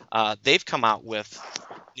now. They've come out with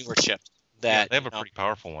newer chips Yeah, that they have a pretty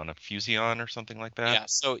powerful one, a Fusion or something like that. yeah.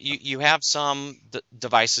 So you have some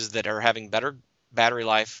devices that are having better battery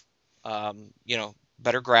life,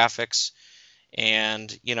 better graphics.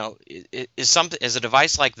 And is a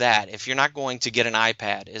device like that, if you're not going to get an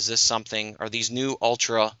iPad, is this something, are these new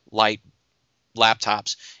ultra light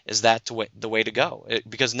laptops, is that the way to go?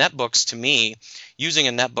 Because netbooks, to me, using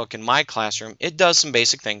a netbook in my classroom, it does some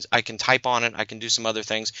basic things. I can type on it, I can do some other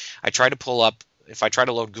things. If I try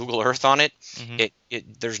to load Google Earth on it, Hmm.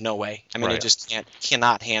 there's no way. I mean, it Right. just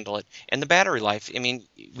cannot handle it. And the battery life, I mean,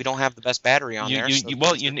 we don't have the best battery on there. So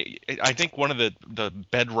I think one of the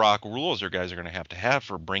bedrock rules your guys are going to have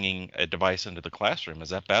for bringing a device into the classroom is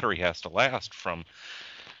that battery has to last from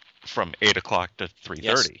 8 o'clock to yes,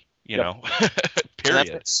 3:30. Yep. and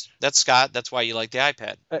Period. that's Scott. That's why you like the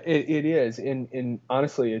iPad. It is, and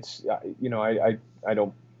honestly, it's I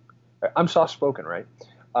don't. I'm soft spoken, right?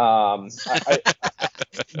 One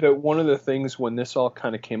of the things when this all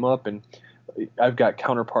kind of came up, and I've got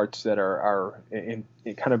counterparts that are in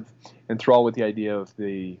kind of enthralled with the idea of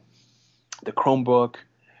the Chromebook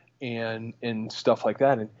and stuff like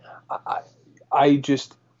that, and I, I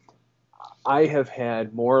just I have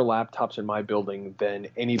had more laptops in my building than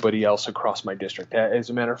anybody else across my district. As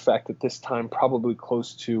a matter of fact, at this time, probably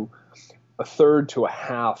close to a third to a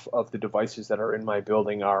half of the devices that are in my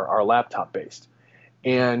building are laptop based.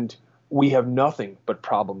 And we have nothing but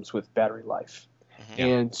problems with battery life. Hmm. Yeah.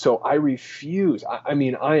 And so I refuse. I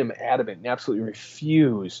mean, I am adamant and absolutely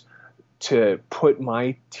refuse to put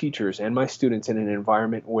my teachers and my students in an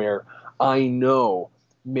environment where I know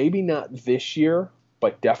maybe not this year,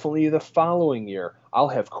 but definitely the following year, I'll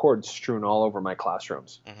have cords strewn all over my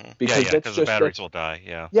classrooms Hmm. because that's Because the just batteries will die.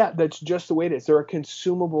 Yeah. yeah, that's just the way it is. They're a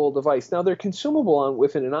consumable device. Now they're consumable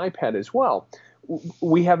within an iPad as well.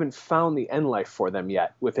 We haven't found the end life for them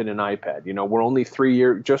yet within an iPad. We're only 3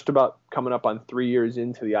 years, just about coming up on 3 years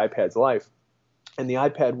into the iPad's life, and the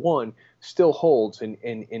iPad 1 still holds an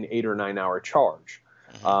 8 or 9 hour charge.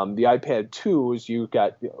 Hmm. The iPad 2s, you've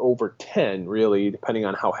got over 10, really, depending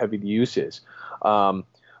on how heavy the use is. Um,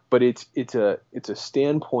 but it's a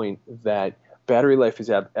standpoint that battery life is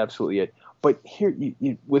absolutely it. But here,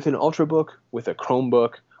 with an Ultrabook, with a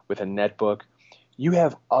Chromebook, with a netbook, you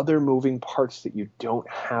have other moving parts that you don't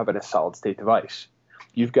have in a solid state device.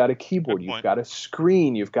 you've got a keyboard, Good you've point. got a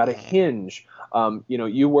screen, you've got a hinge.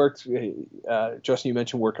 You worked, Justin, you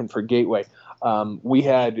mentioned working for Gateway. We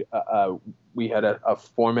had a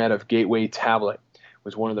format of Gateway tablet. It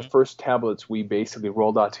was one of the first tablets we basically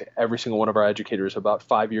rolled out to every single one of our educators about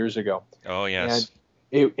 5 years ago. Oh, And yes.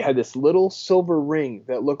 it had this little silver ring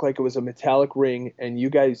that looked like it was a metallic ring, and you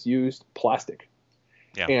guys used plastic.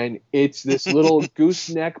 Yeah. And it's this little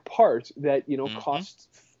gooseneck part that costs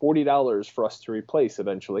 $40 for us to replace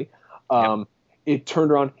eventually. It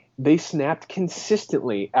turned around. They snapped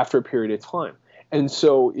consistently after a period of time. And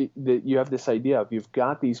so you have this idea of you've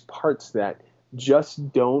got these parts that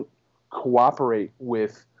just don't cooperate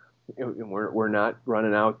with. We're not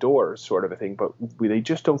running outdoors sort of a thing, but they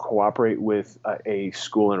just don't cooperate with a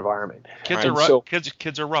school environment. Kids And are so-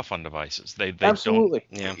 kids are rough on devices. They Absolutely.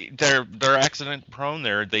 Yeah. They're accident prone.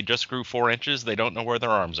 They just grew 4 inches. They don't know where their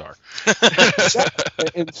arms are.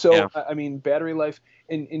 And so, Yeah. I mean, battery life,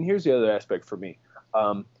 and here's the other aspect for me.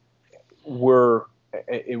 We're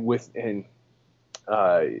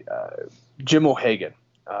Jim O'Hagan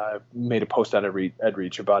made a post on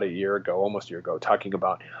EdReach about almost a year ago, talking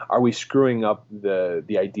about, are we screwing up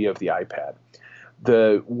the idea of the iPad?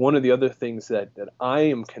 One of the other things that I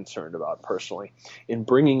am concerned about personally in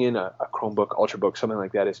bringing in a Chromebook, Ultrabook, something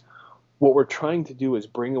like that, is what we're trying to do is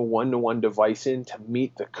bring a one-to-one device in to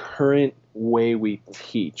meet the current way we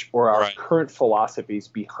teach, or our Right. current philosophies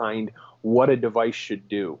behind what a device should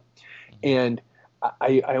do. And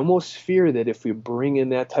I almost fear that if we bring in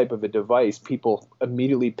that type of a device, people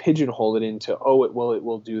immediately pigeonhole it into, it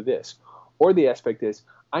will do this. Or the aspect is,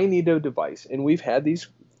 I need a device, and we've had these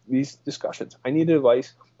discussions. I need a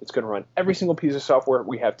device that's going to run every single piece of software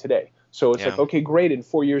we have today. So it's Yeah. like, okay, great, in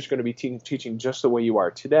 4 years, you're going to be teaching just the way you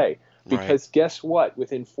are today. Because guess what?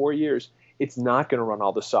 Within 4 years, it's not going to run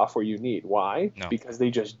all the software you need. Why? No. Because they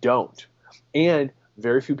just don't. And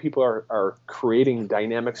very few people are creating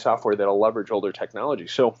dynamic software that'll leverage older technology.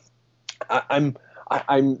 So I'm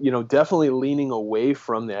definitely leaning away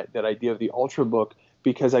from that idea of the Ultrabook,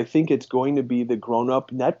 because I think it's going to be the grown-up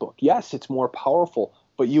netbook. Yes, it's more powerful,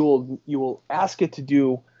 but you will ask it to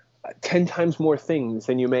do 10 times more things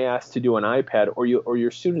than you may ask to do an iPad, or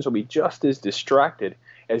your students will be just as distracted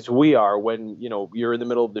as we are when you're in the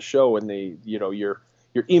middle of the show and your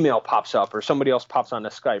email pops up, or somebody else pops on the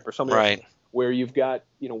Skype, or somebody Right. else, where you've got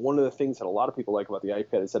one of the things that a lot of people like about the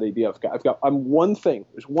iPad is that idea of I'm one thing.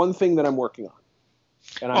 There's one thing that I'm working on,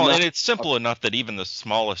 and And it's simple enough that even the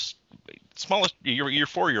smallest your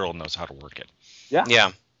 4-year-old knows how to work it.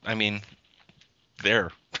 Yeah. I mean,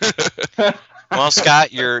 there. Well,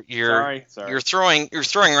 Scott, you're Sorry. you're throwing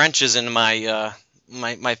wrenches into my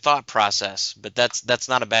my thought process, but that's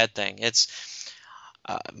not a bad thing. It's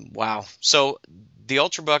wow. So the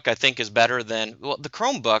Ultrabook, I think, is better than the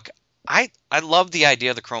Chromebook. I love the idea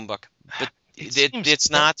of the Chromebook, but it's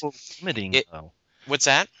not limiting it- though. What's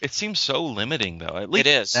that? It seems so limiting though. At least It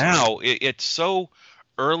is. now it's so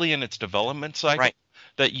early in its development cycle Right.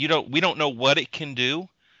 that we don't know what it can do.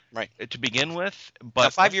 Right. To begin with, but Now,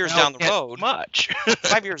 5 years now down the it can't road- do much.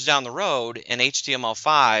 5 years down the road, and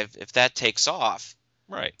HTML5, if that takes off,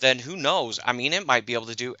 Right. then who knows? I mean, it might be able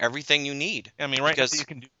to do everything you need. I mean, right now Because- you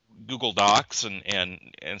can do Google Docs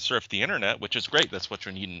and surf the internet, which is great. That's what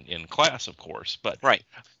you're needing in class, of course. But Right.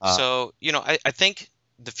 Uh, So, I think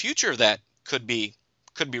the future of that could be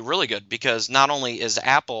really good, because not only is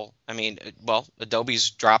Apple,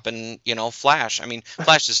 Adobe's dropping, Flash. I mean,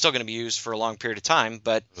 Flash is still going to be used for a long period of time,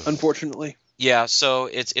 but unfortunately. yeah, so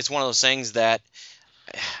it's one of those things that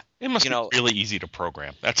it must you be know- really easy to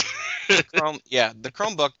program. That's the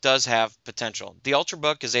Chromebook does have potential. The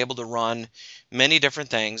Ultrabook is able to run many different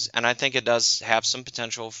things, and I think it does have some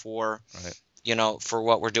potential for Right. for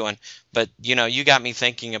what we're doing. But you got me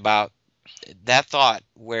thinking about that thought,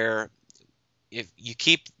 where if you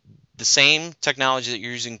keep the same technology that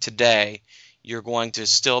you're using today, you're going to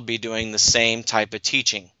still be doing the same type of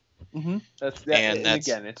teaching. Mm-hmm. That's And that's-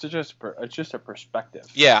 again, it's just a perspective.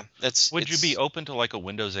 Yeah, Would you be open to like a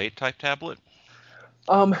Windows 8 type tablet,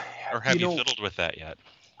 Um, or have you know, fiddled with that yet?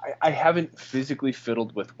 I haven't physically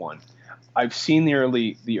fiddled with one. I've seen the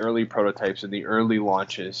early prototypes and the early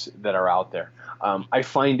launches that are out there. I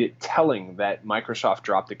find it telling that Microsoft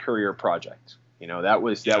dropped the Courier project. That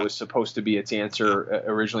was supposed to be its answer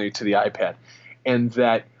originally to the iPad, and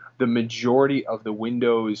that the majority of the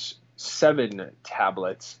Windows 7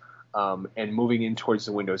 tablets and moving in towards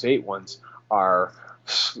the Windows 8 ones are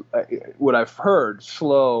what I've heard: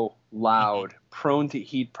 slow, loud, prone to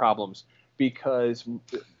heat problems, because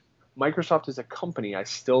Microsoft as a company, I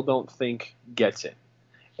still don't think gets it,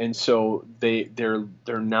 and so they're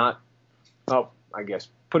not. Oh, I guess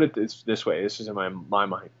put it this way. This is in my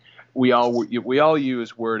mind. We all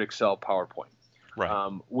use Word, Excel, PowerPoint.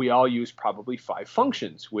 Right. We all use probably 5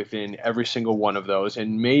 functions within every single one of those,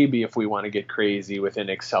 and maybe if we want to get crazy within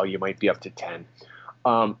Excel, you might be up to 10.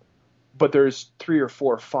 But there's 300 or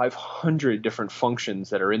 400 or 500 different functions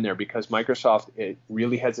that are in there because Microsoft it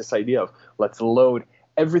really has this idea of let's load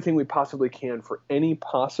everything we possibly can for any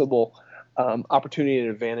possible opportunity and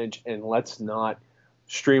advantage, and let's not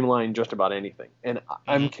streamline just about anything. And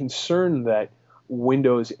I'm concerned that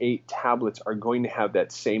Windows 8 tablets are going to have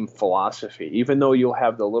that same philosophy, even though you'll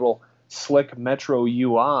have the little slick Metro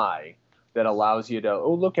UI that allows you to,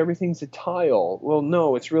 oh, look, everything's a tile. Well,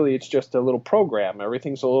 no, it's just a little program.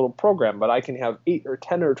 Everything's a little program, but I can have 8 or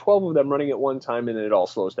 10 or 12 of them running at one time, and it all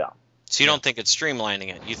slows down. So you don't think it's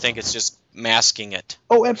streamlining it? You think it's just masking it?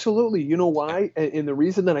 Oh, absolutely. You know why? And the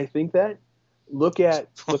reason that I think that, look at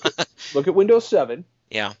Windows 7.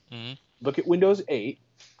 Yeah. Look at Windows 8.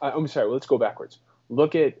 I'm sorry. Let's go backwards.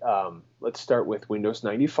 Look at let's start with Windows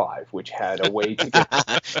 95, which had a way to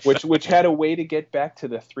get which had a way to get back to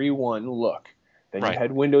the 3.1 look. Then you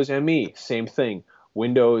had Windows ME, same thing.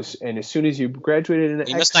 Windows, and as soon as you graduated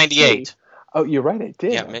into you missed 98. Oh, you're right. I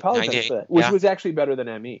did. Yeah, I apologize for that. Which was actually better than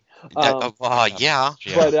ME. Yeah.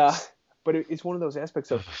 But it's one of those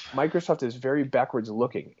aspects of Microsoft is very backwards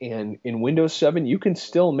looking, and in Windows 7 you can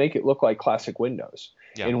still make it look like classic Windows.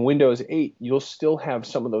 Yeah. In Windows 8 you'll still have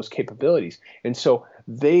some of those capabilities, and so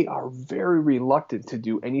they are very reluctant to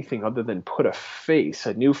do anything other than put a face,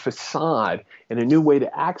 a new facade, and a new way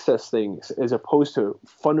to access things, as opposed to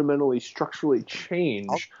fundamentally structurally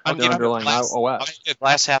change the underlying OS. I'll give you a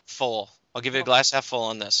glass half full. I'll give you a glass half full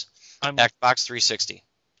on this. Xbox 360.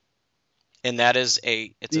 And that is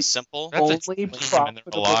a simple. There's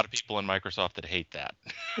a lot of people in Microsoft that hate that.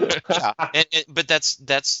 But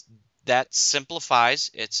that simplifies.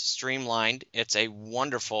 It's streamlined. It's a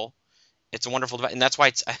wonderful device, and that's why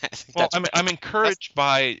it's. I think I'm encouraged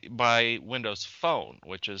by Windows Phone,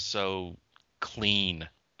 which is so clean.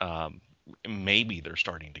 Maybe they're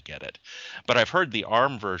starting to get it, but I've heard the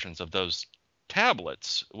ARM versions of those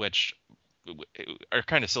tablets, which are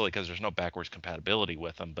kind of silly because there's no backwards compatibility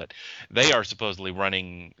with them, but they are supposedly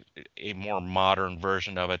running a more modern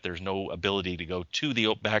version of it. There's no ability to go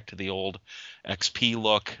back to the old XP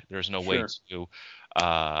look. There's no way to,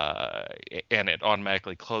 and it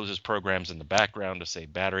automatically closes programs in the background to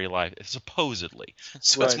save battery life. Supposedly,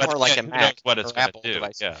 so it's more like a Mac what it's or Apple do.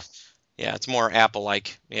 device. Yeah, it's more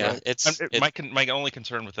Apple-like. Yeah, right. My only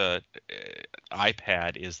concern with the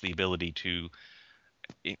iPad is the ability to.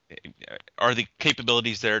 Are the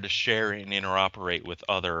capabilities there to share and interoperate with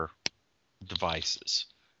other devices,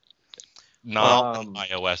 not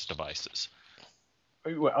iOS devices?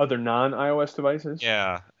 Other non-iOS devices?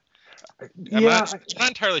 Yeah. I'm not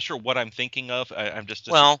entirely sure what I'm thinking of. I'm just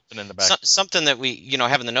in the back. Something that we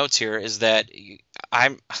have in the notes here is that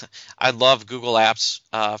I love Google Apps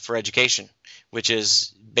for Education, which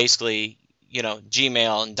is basically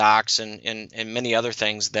Gmail and Docs and many other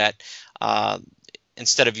things that.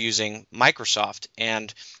 Instead of using Microsoft,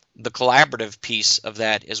 and the collaborative piece of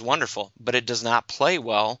that is wonderful, but it does not play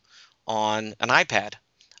well on an iPad.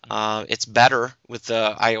 It's better with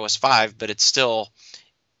the iOS 5, but it's still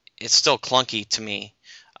clunky to me.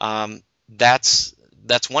 That's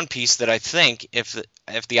one piece that I think if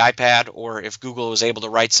the iPad or if Google was able to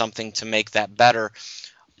write something to make that better,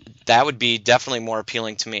 that would be definitely more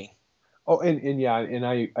appealing to me. Oh, and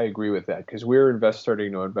I agree with that, because we're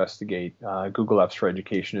starting to investigate Google Apps for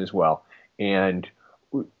Education as well, and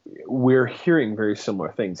we're hearing very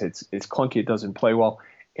similar things. It's clunky, it doesn't play well,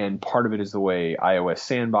 and part of it is the way iOS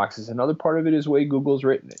sandboxes. Another part of it is the way Google's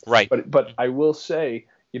written it. Right. But I will say,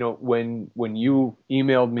 when you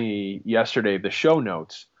emailed me yesterday the show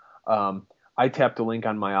notes, I tapped a link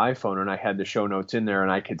on my iPhone and I had the show notes in there,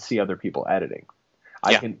 and I could see other people editing.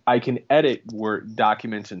 I can edit Word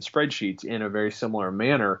documents and spreadsheets in a very similar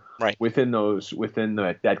manner within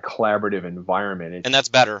that collaborative environment. And that's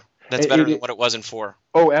better. That's better than what it was in 4.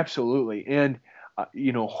 Oh, absolutely. And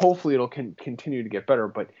hopefully it'll continue to get better.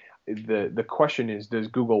 But the question is, does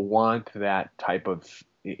Google want that type of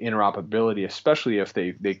interoperability, especially if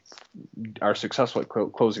they are successful at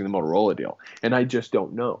closing the Motorola deal? And I just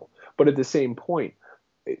don't know. But at the same point,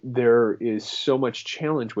 there is so much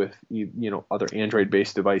challenge with other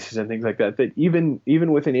Android-based devices and things like that even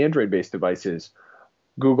within Android-based devices,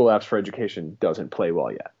 Google Apps for Education doesn't play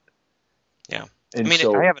well yet. Yeah, and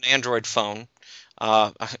I have an Android phone,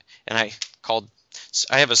 and I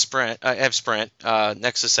have Sprint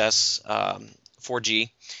Nexus S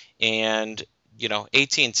 4G, and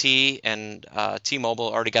AT&T and T-Mobile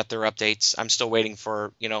already got their updates. I'm still waiting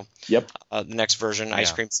for Yep. the next version, Ice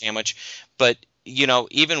Yeah. Cream Sandwich. But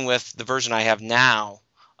even with the version I have now,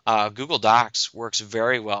 Google Docs works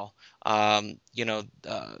very well.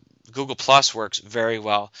 Google Plus works very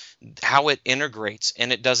well. How it integrates,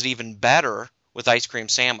 and it does it even better with Ice Cream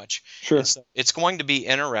Sandwich. Sure. And so it's going to be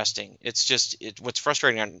interesting. It's just what's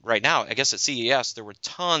frustrating right now. I guess at CES there were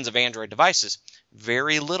tons of Android devices,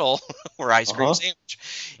 very little were Ice Cream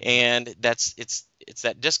Sandwich, and it's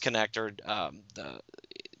that disconnect or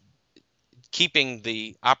keeping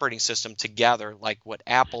the operating system together like what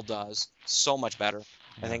Apple does so much better.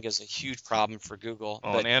 I think is a huge problem for Google.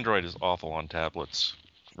 Well, but and Android is awful on tablets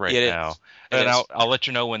right It now. is. And It is. I'll let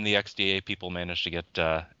you know when the XDA people manage to get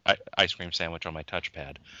Ice Cream Sandwich on my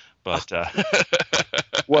touchpad. But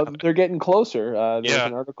Well, they're getting closer. There was Yeah.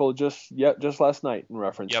 an article just last night in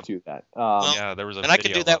reference Yep. to that. yeah, there was a And I can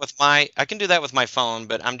video do that up. with my phone,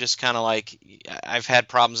 but I'm just kind of like, I've had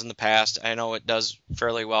problems in the past. I know it does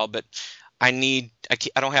fairly well, but I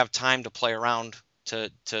don't have time to play around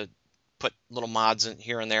to put little mods in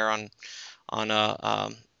here and there on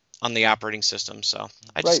the operating system. So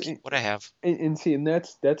I just Right. keep what I have. And see, and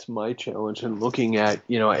that's my challenge in looking at,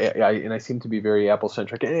 I seem to be very Apple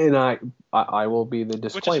centric, and I will be the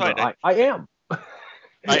disclaimer. fine. I am.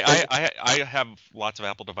 I have lots of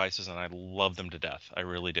Apple devices and I love them to death. I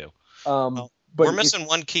really do. But We're missing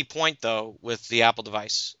one key point though with the Apple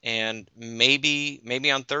device, and maybe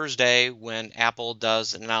on Thursday when Apple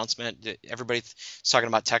does an announcement, everybody's talking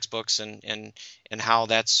about textbooks and how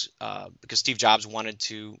that's because Steve Jobs wanted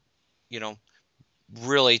to,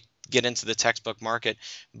 really get into the textbook market,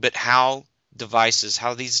 but how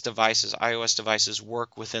these devices, iOS devices,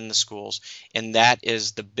 work within the schools, and that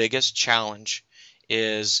is the biggest challenge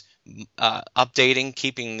is updating,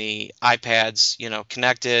 keeping the iPads,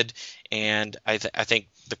 connected, and I think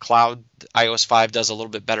the cloud iOS 5 does a little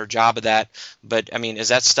bit better job of that. But I mean, is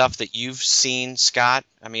that stuff that you've seen, Scott?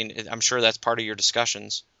 I mean, I'm sure that's part of your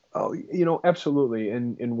discussions. Oh, absolutely,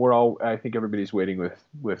 and we're all. I think everybody's waiting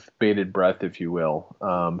with bated breath, if you will,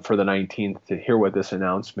 for the 19th to hear what this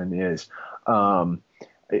announcement is. One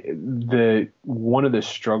of the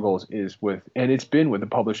struggles is with, and it's been with the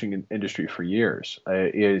publishing industry for years,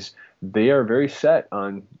 is they are very set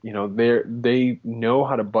on, they know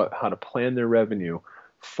how to plan their revenue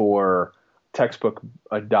for textbook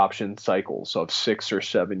adoption cycles of 6 or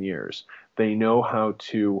 7 years. They know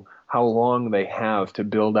how long they have to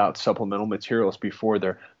build out supplemental materials before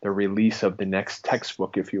their release of the next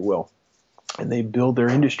textbook, if you will. And they build their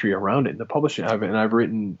industry around it. The publishing, I've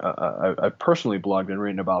written, I've personally blogged and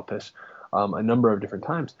written about this a number of different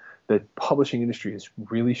times. The publishing industry is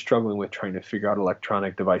really struggling with trying to figure out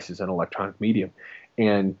electronic devices and electronic medium.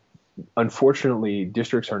 And unfortunately,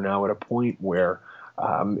 districts are now at a point where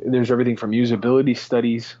there's everything from usability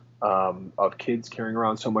studies of kids carrying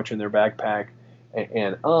around so much in their backpack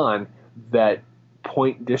and on that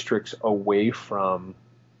point districts away from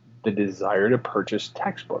the desire to purchase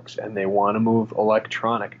textbooks, and they want to move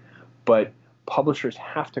electronic, but publishers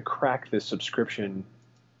have to crack this subscription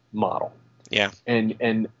model. Yeah.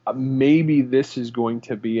 And maybe this is going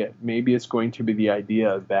to be it. Maybe it's going to be the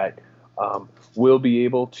idea that we'll be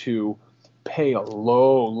able to pay a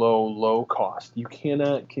low cost. You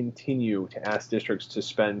cannot continue to ask districts to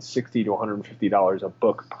spend $60 to $150 a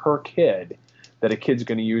book per kid that a kid's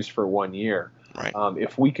going to use for 1 year. Right.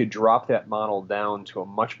 If we could drop that model down to a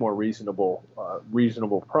much more reasonable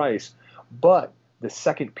price, but the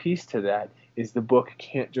second piece to that is the book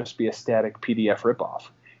can't just be a static PDF ripoff.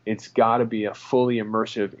 It's got to be a fully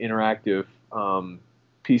immersive, interactive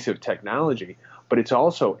piece of technology. But it's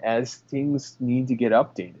also, as things need to get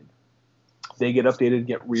updated, they get updated,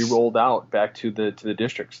 get re-rolled out back to the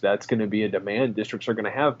districts. That's going to be a demand districts are going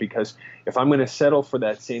to have, because if I'm going to settle for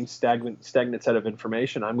that same stagnant set of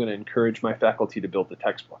information, I'm going to encourage my faculty to build the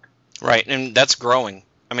textbook. Right, and that's growing.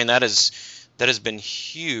 I mean, that has been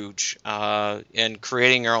huge in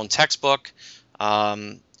creating your own textbook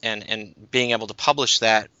and being able to publish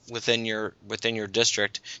that within your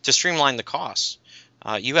district to streamline the costs.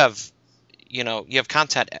 You have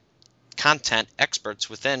content experts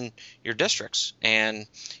within your districts, and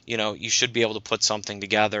you should be able to put something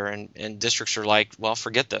together, and districts are like, well,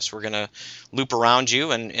 forget this, we're going to loop around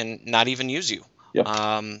you and not even use you. Yep.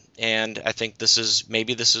 And I think this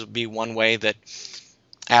would be one way that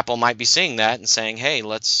Apple might be seeing that and saying, hey,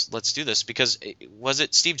 let's do this, because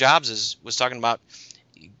Steve Jobs was talking about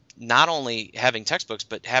not only having textbooks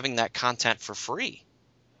but having that content for free.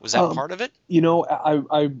 Was that part of it?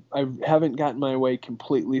 I haven't gotten my way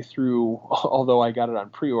completely through, although I got it on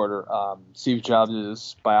pre-order, Steve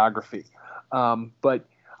Jobs' biography. But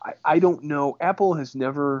I don't know. Apple has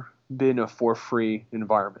never been a for free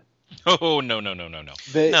environment. Oh, no. No,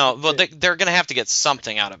 well, they're going to have to get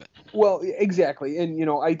something out of it. Well, exactly. And,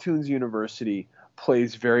 iTunes University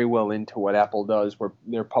plays very well into what Apple does, where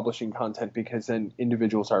they're publishing content, because then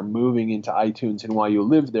individuals are moving into iTunes, and while you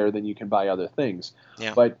live there, then you can buy other things.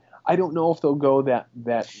 Yeah. But I don't know if they'll go that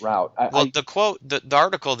route. The quote, the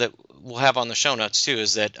article that we'll have on the show notes too,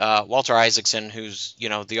 is that Walter Isaacson, who's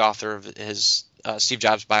the author of his Steve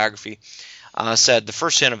Jobs biography, said the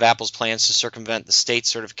first hint of Apple's plans to circumvent the state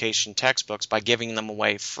certification textbooks by giving them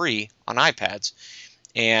away free on iPads.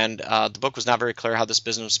 And the book was not very clear how this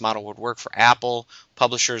business model would work for Apple,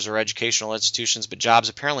 publishers, or educational institutions, but Jobs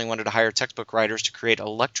apparently wanted to hire textbook writers to create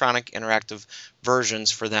electronic interactive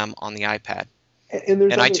versions for them on the iPad. And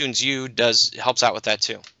iTunes U helps out with that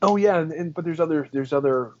too. Oh yeah, but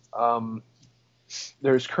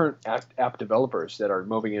there's current app developers that are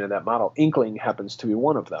moving into that model. Inkling happens to be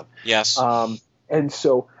one of them. Yes. And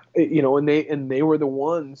so and they were the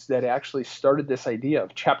ones that actually started this idea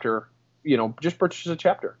of chapter. Just purchase a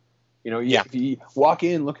chapter. If you walk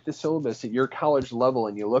in, look at the syllabus at your college level,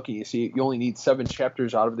 and you look and you see you only need 7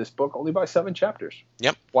 chapters out of this book. Only buy 7 chapters.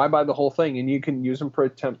 Yep. Why buy the whole thing? And you can use them for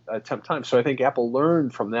attempt time. So I think Apple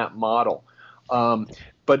learned from that model.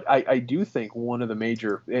 But I do think one of the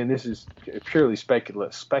major, and this is purely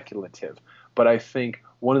speculative, but I think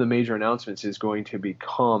one of the major announcements is going to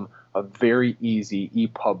become a very easy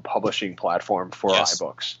EPUB publishing platform for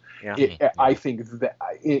iBooks. Yeah. I think that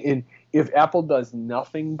if Apple does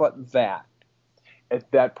nothing but that,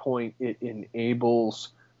 at that point it enables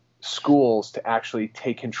schools to actually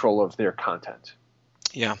take control of their content.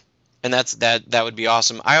 Yeah, and that would be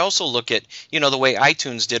awesome. I also look at the way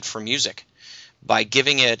iTunes did for music, by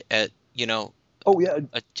giving it at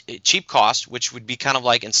a cheap cost, which would be kind of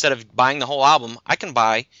like, instead of buying the whole album, I can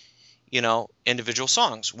buy individual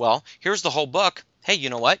songs. Well, here's the whole book. Hey,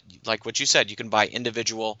 you know what? Like what you said, you can buy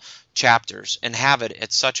individual chapters and have it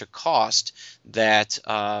at such a cost that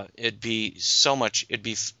it'd be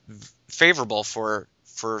favorable for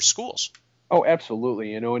schools. Oh,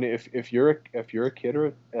 absolutely. And if you're a kid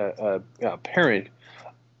or a parent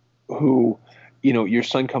who, your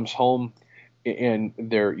son comes home and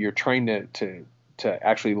you're trying to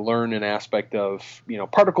actually learn an aspect of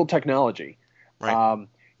particle technology, right?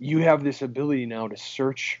 You have this ability now to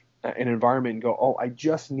search an environment and go, oh, I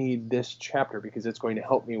just need this chapter because it's going to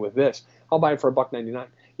help me with this. I'll buy it for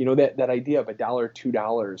 $1.99. That idea of $1,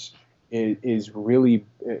 $2 is really,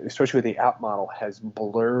 especially with the app model, has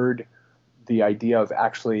blurred the idea of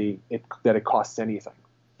actually that it costs anything.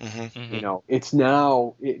 Mm-hmm. It's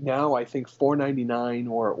now I think $4.99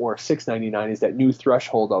 or $6.99 is that new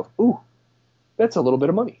threshold of, ooh, that's a little bit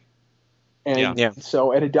of money. And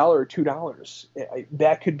so at $1 or $2,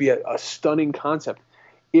 that could be a stunning concept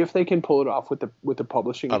if they can pull it off with the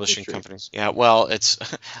publishing companies. Yeah, well,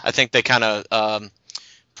 I think they kind of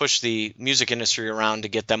push the music industry around to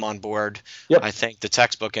get them on board. Yep. I think the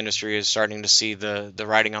textbook industry is starting to see the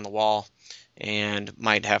writing on the wall and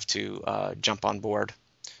might have to jump on board.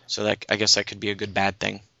 So that, I guess, that could be a good bad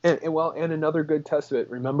thing. And another good test of it.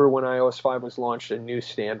 Remember when iOS 5 was launched and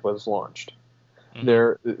Newsstand was launched?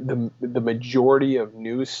 Mm-hmm. The majority of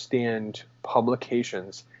newsstand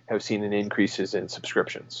publications have seen an increases in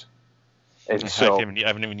subscriptions. And so I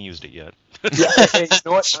haven't even used it yet. And you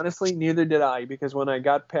know what? Honestly, neither did I, because when I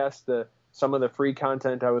got past some of the free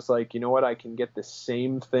content, I was like, you know what? I can get the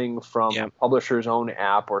same thing from a publisher's own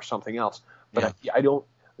app or something else. But I don't.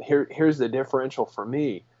 Here's the differential for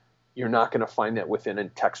me. You're not going to find that within a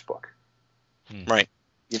textbook. Right.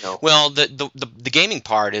 Well, the gaming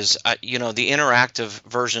part is the interactive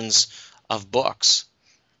versions of books.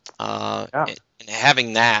 And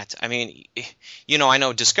having that, I mean, I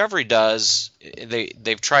know Discovery does.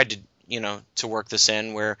 They've tried to work this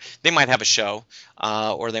in where they might have a show,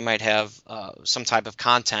 or they might have some type of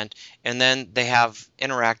content, and then they have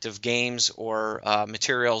interactive games or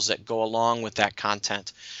materials that go along with that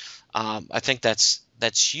content. I think that's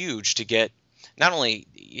huge to get. Not only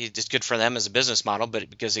it's good for them as a business model, but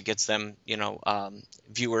because it gets them,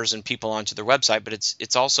 viewers and people onto their website. But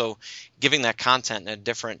it's also giving that content in a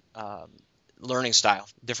different learning style,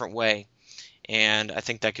 different way, and I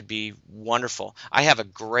think that could be wonderful. I have a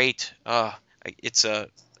great. It's a.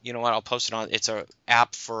 You know what? I'll post it on. It's a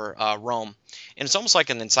app for Rome, and it's almost like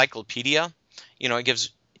an encyclopedia. It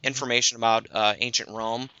gives information about ancient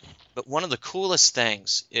Rome. But one of the coolest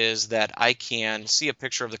things is that I can see a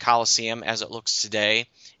picture of the Colosseum as it looks today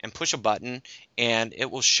and push a button, and it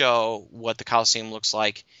will show what the Colosseum looks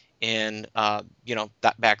like in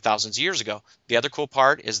that back thousands of years ago. The other cool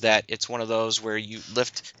part is that it's one of those where you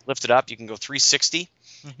lift it up, you can go 360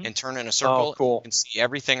 and turn in a circle. Oh, cool. And you can see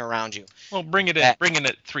everything around you. Well, bringing it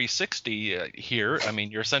 360 here, I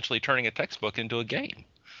mean, you're essentially turning a textbook into a game.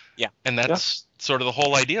 Yeah. And that's sort of the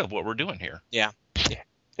whole idea of what we're doing here. Yeah.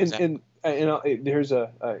 And there's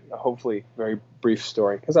a hopefully very brief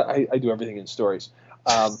story, because I do everything in stories.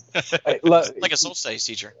 Like a social studies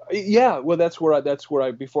teacher. Yeah, well, that's where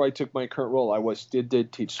I before I took my current role, I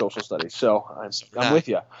did teach social studies, so I'm with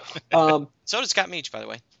you. So did Scott Meach, by the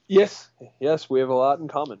way. Yes, we have a lot in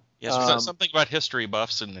common. Yes, something about history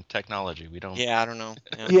buffs and technology. We don't. Yeah, I don't know.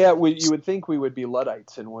 Yeah, you would think we would be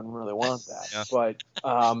Luddites and wouldn't really want that. Yeah. But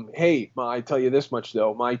hey, I tell you this much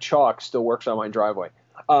though, my chalk still works on my driveway.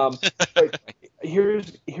 But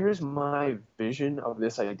here's my vision of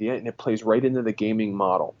this idea, and it plays right into the gaming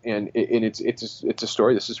model. And it's a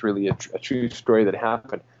story. This is really a true story that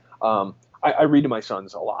happened. I read to my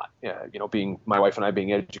sons a lot. Being my wife and I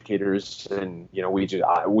being educators, and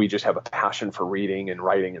we just have a passion for reading and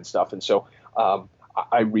writing and stuff. And so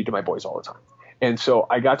I read to my boys all the time. And so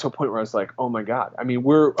I got to a point where I was like, oh my God. I mean,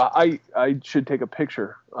 I should take a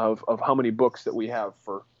picture of how many books that we have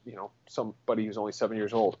for somebody who's only 7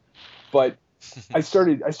 years old. But I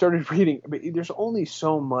started reading. I mean, there's only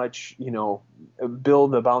so much Bill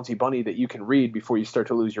the Bouncy Bunny that you can read before you start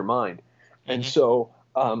to lose your mind. And so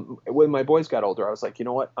when my boys got older, I was like, you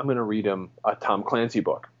know what? I'm going to read them a Tom Clancy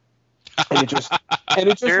book. And it just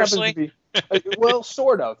happens to be well,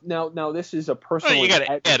 sort of. Now this is a personal. Well, you got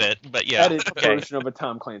to edit, but yeah, version of a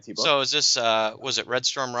Tom Clancy book. So is this was it Red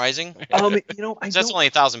Storm Rising? That's only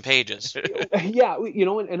 1,000 pages. Yeah,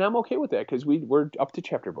 and I'm okay with that because we're up to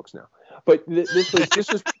chapter books now. But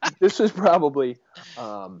this was probably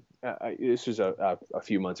this was a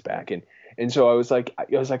few months back, and so I was like,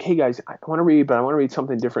 hey guys, I want to read, but I want to read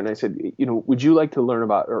something different. And I said, would you like to learn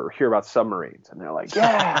about or hear about submarines? And they're like,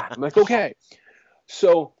 yeah. I'm like, okay.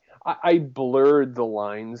 So I blurred the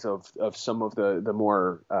lines of some of the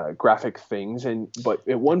more graphic things, but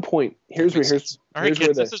at one point, all right,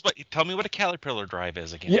 kids, this is tell me what a caterpillar drive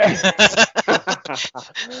is again. Yeah.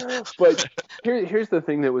 But here's the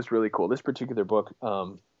thing that was really cool. This particular book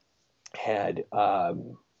had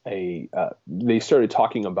they started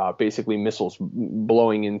talking about basically missiles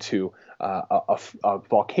blowing into a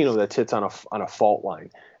volcano that sits on a fault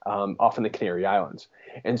line off in the Canary Islands.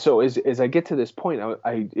 And so as I get to this point,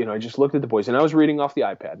 I just looked at the boys, and I was reading off the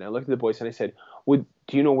iPad, and I looked at the boys and I said, do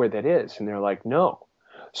you know where that is? And they're like, no.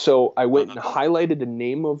 So I went and highlighted the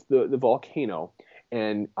name of the volcano,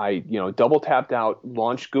 and I double tapped out,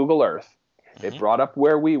 launched Google Earth. It brought up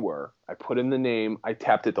where we were. I put in the name. I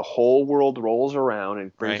tapped it. The whole world rolls around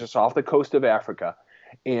and brings us off the coast of Africa.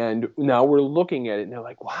 And now we're looking at it, and they're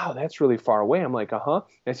like, wow, that's really far away. I'm like, uh-huh.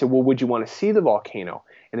 And I said, well, would you want to see the volcano?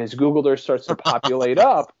 And as Google Earth starts to populate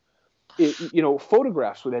up,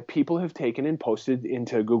 photographs that people have taken and posted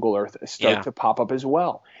into Google Earth start to pop up as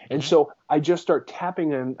well. And so I just start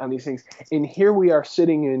tapping on these things. And here we are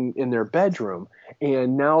sitting in their bedroom,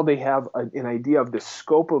 and now they have an idea of the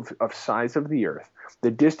scope of size of the Earth,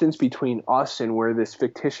 the distance between us and where this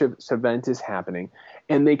fictitious event is happening.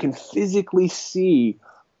 And they can physically see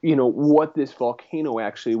what this volcano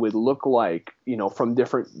actually would look like, from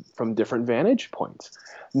different vantage points.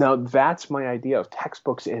 Now that's my idea of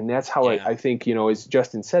textbooks, and that's how I think, as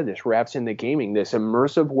Justin said, this wraps into gaming, this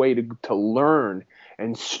immersive way to learn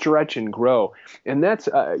and stretch and grow. And that's,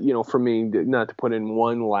 for me, not to put in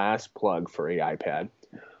one last plug for a iPad,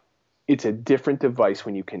 it's a different device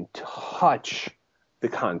when you can touch the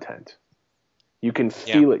content. You can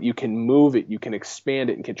feel it, you can move it, you can expand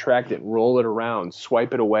it and contract it, roll it around,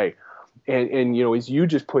 swipe it away. And as you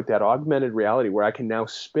just put that augmented reality where I can now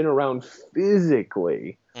spin around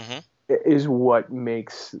physically is what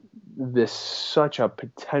makes this such a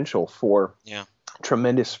potential for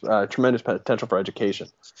tremendous potential for education.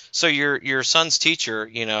 So your son's teacher,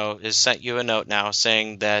 has sent you a note now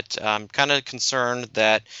saying that I'm kind of concerned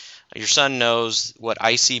that your son knows what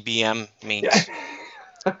ICBM means.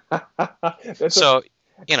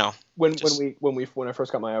 When I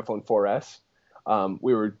first got my iPhone 4S,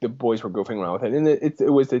 the boys were goofing around with it, and it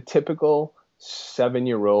was the typical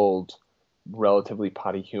 7-year-old relatively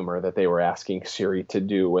potty humor that they were asking Siri to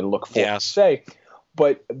do and look for to say.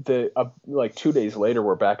 But 2 days later,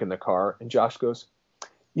 we're back in the car, and Josh goes,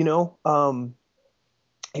 he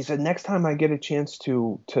said, next time I get a chance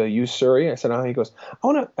to use Siri, I said, oh, he goes,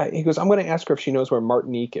 I'm going to ask her if she knows where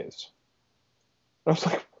Martinique is. I was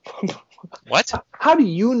like, what? How do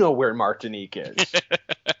you know where Martinique is?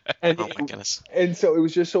 And, Oh my goodness. And so it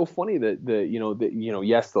was just so funny that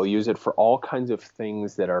yes, they'll use it for all kinds of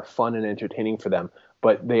things that are fun and entertaining for them,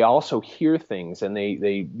 but they also hear things and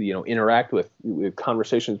they interact with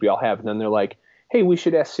conversations we all have, and then they're like, hey, we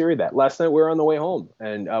should ask Siri that. Last night we were on the way home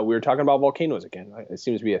and we were talking about volcanoes again. It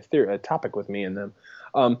seems to be a topic with me and them.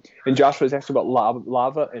 And Joshua was asking about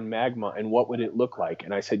lava and magma and what would it look like,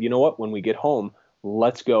 and I said, you know what, when we get home,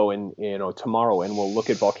 let's go and tomorrow and we'll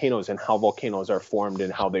look at volcanoes and how volcanoes are formed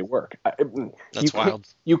and how they work. That's wild.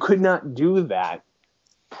 You could not do that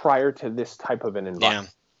prior to this type of an environment.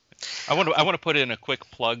 Yeah. I want to put in a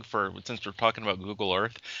quick plug for, since we're talking about Google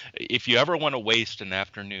Earth. If you ever want to waste an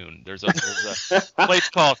afternoon, there's a place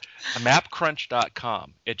called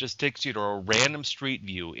mapcrunch.com. It just takes you to a random street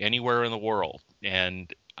view anywhere in the world,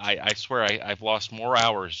 and I swear I've lost more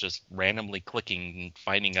hours just randomly clicking and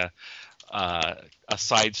finding a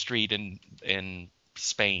side street in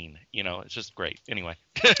Spain. It's just great. Anyway.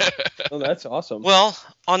 Oh, that's awesome. Well,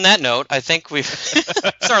 on that note, I think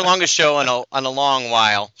it's our longest show in a long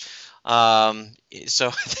while. So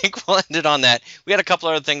I think we'll end it on that. We had a couple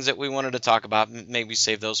other things that we wanted to talk about. Maybe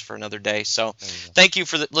save those for another day. So thank you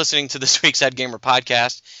for listening to this week's Ed Gamer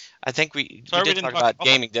podcast. I think we did talk about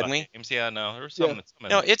gaming, didn't we? Games. Yeah, no, there was some.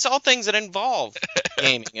 No, it's all things that involve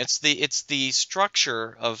gaming. It's the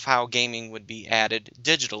structure of how gaming would be added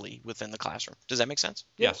digitally within the classroom. Does that make sense?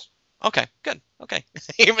 Yes. Okay, good. Okay.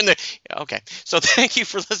 Okay. So thank you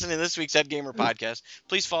for listening to this week's Ed Gamer podcast.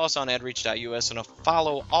 Please follow us on edreach.us and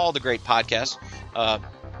follow all the great podcasts.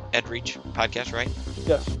 EdReach podcast, right?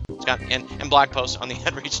 Yes. Scott, and blog posts on the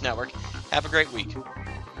EdReach network. Have a great week.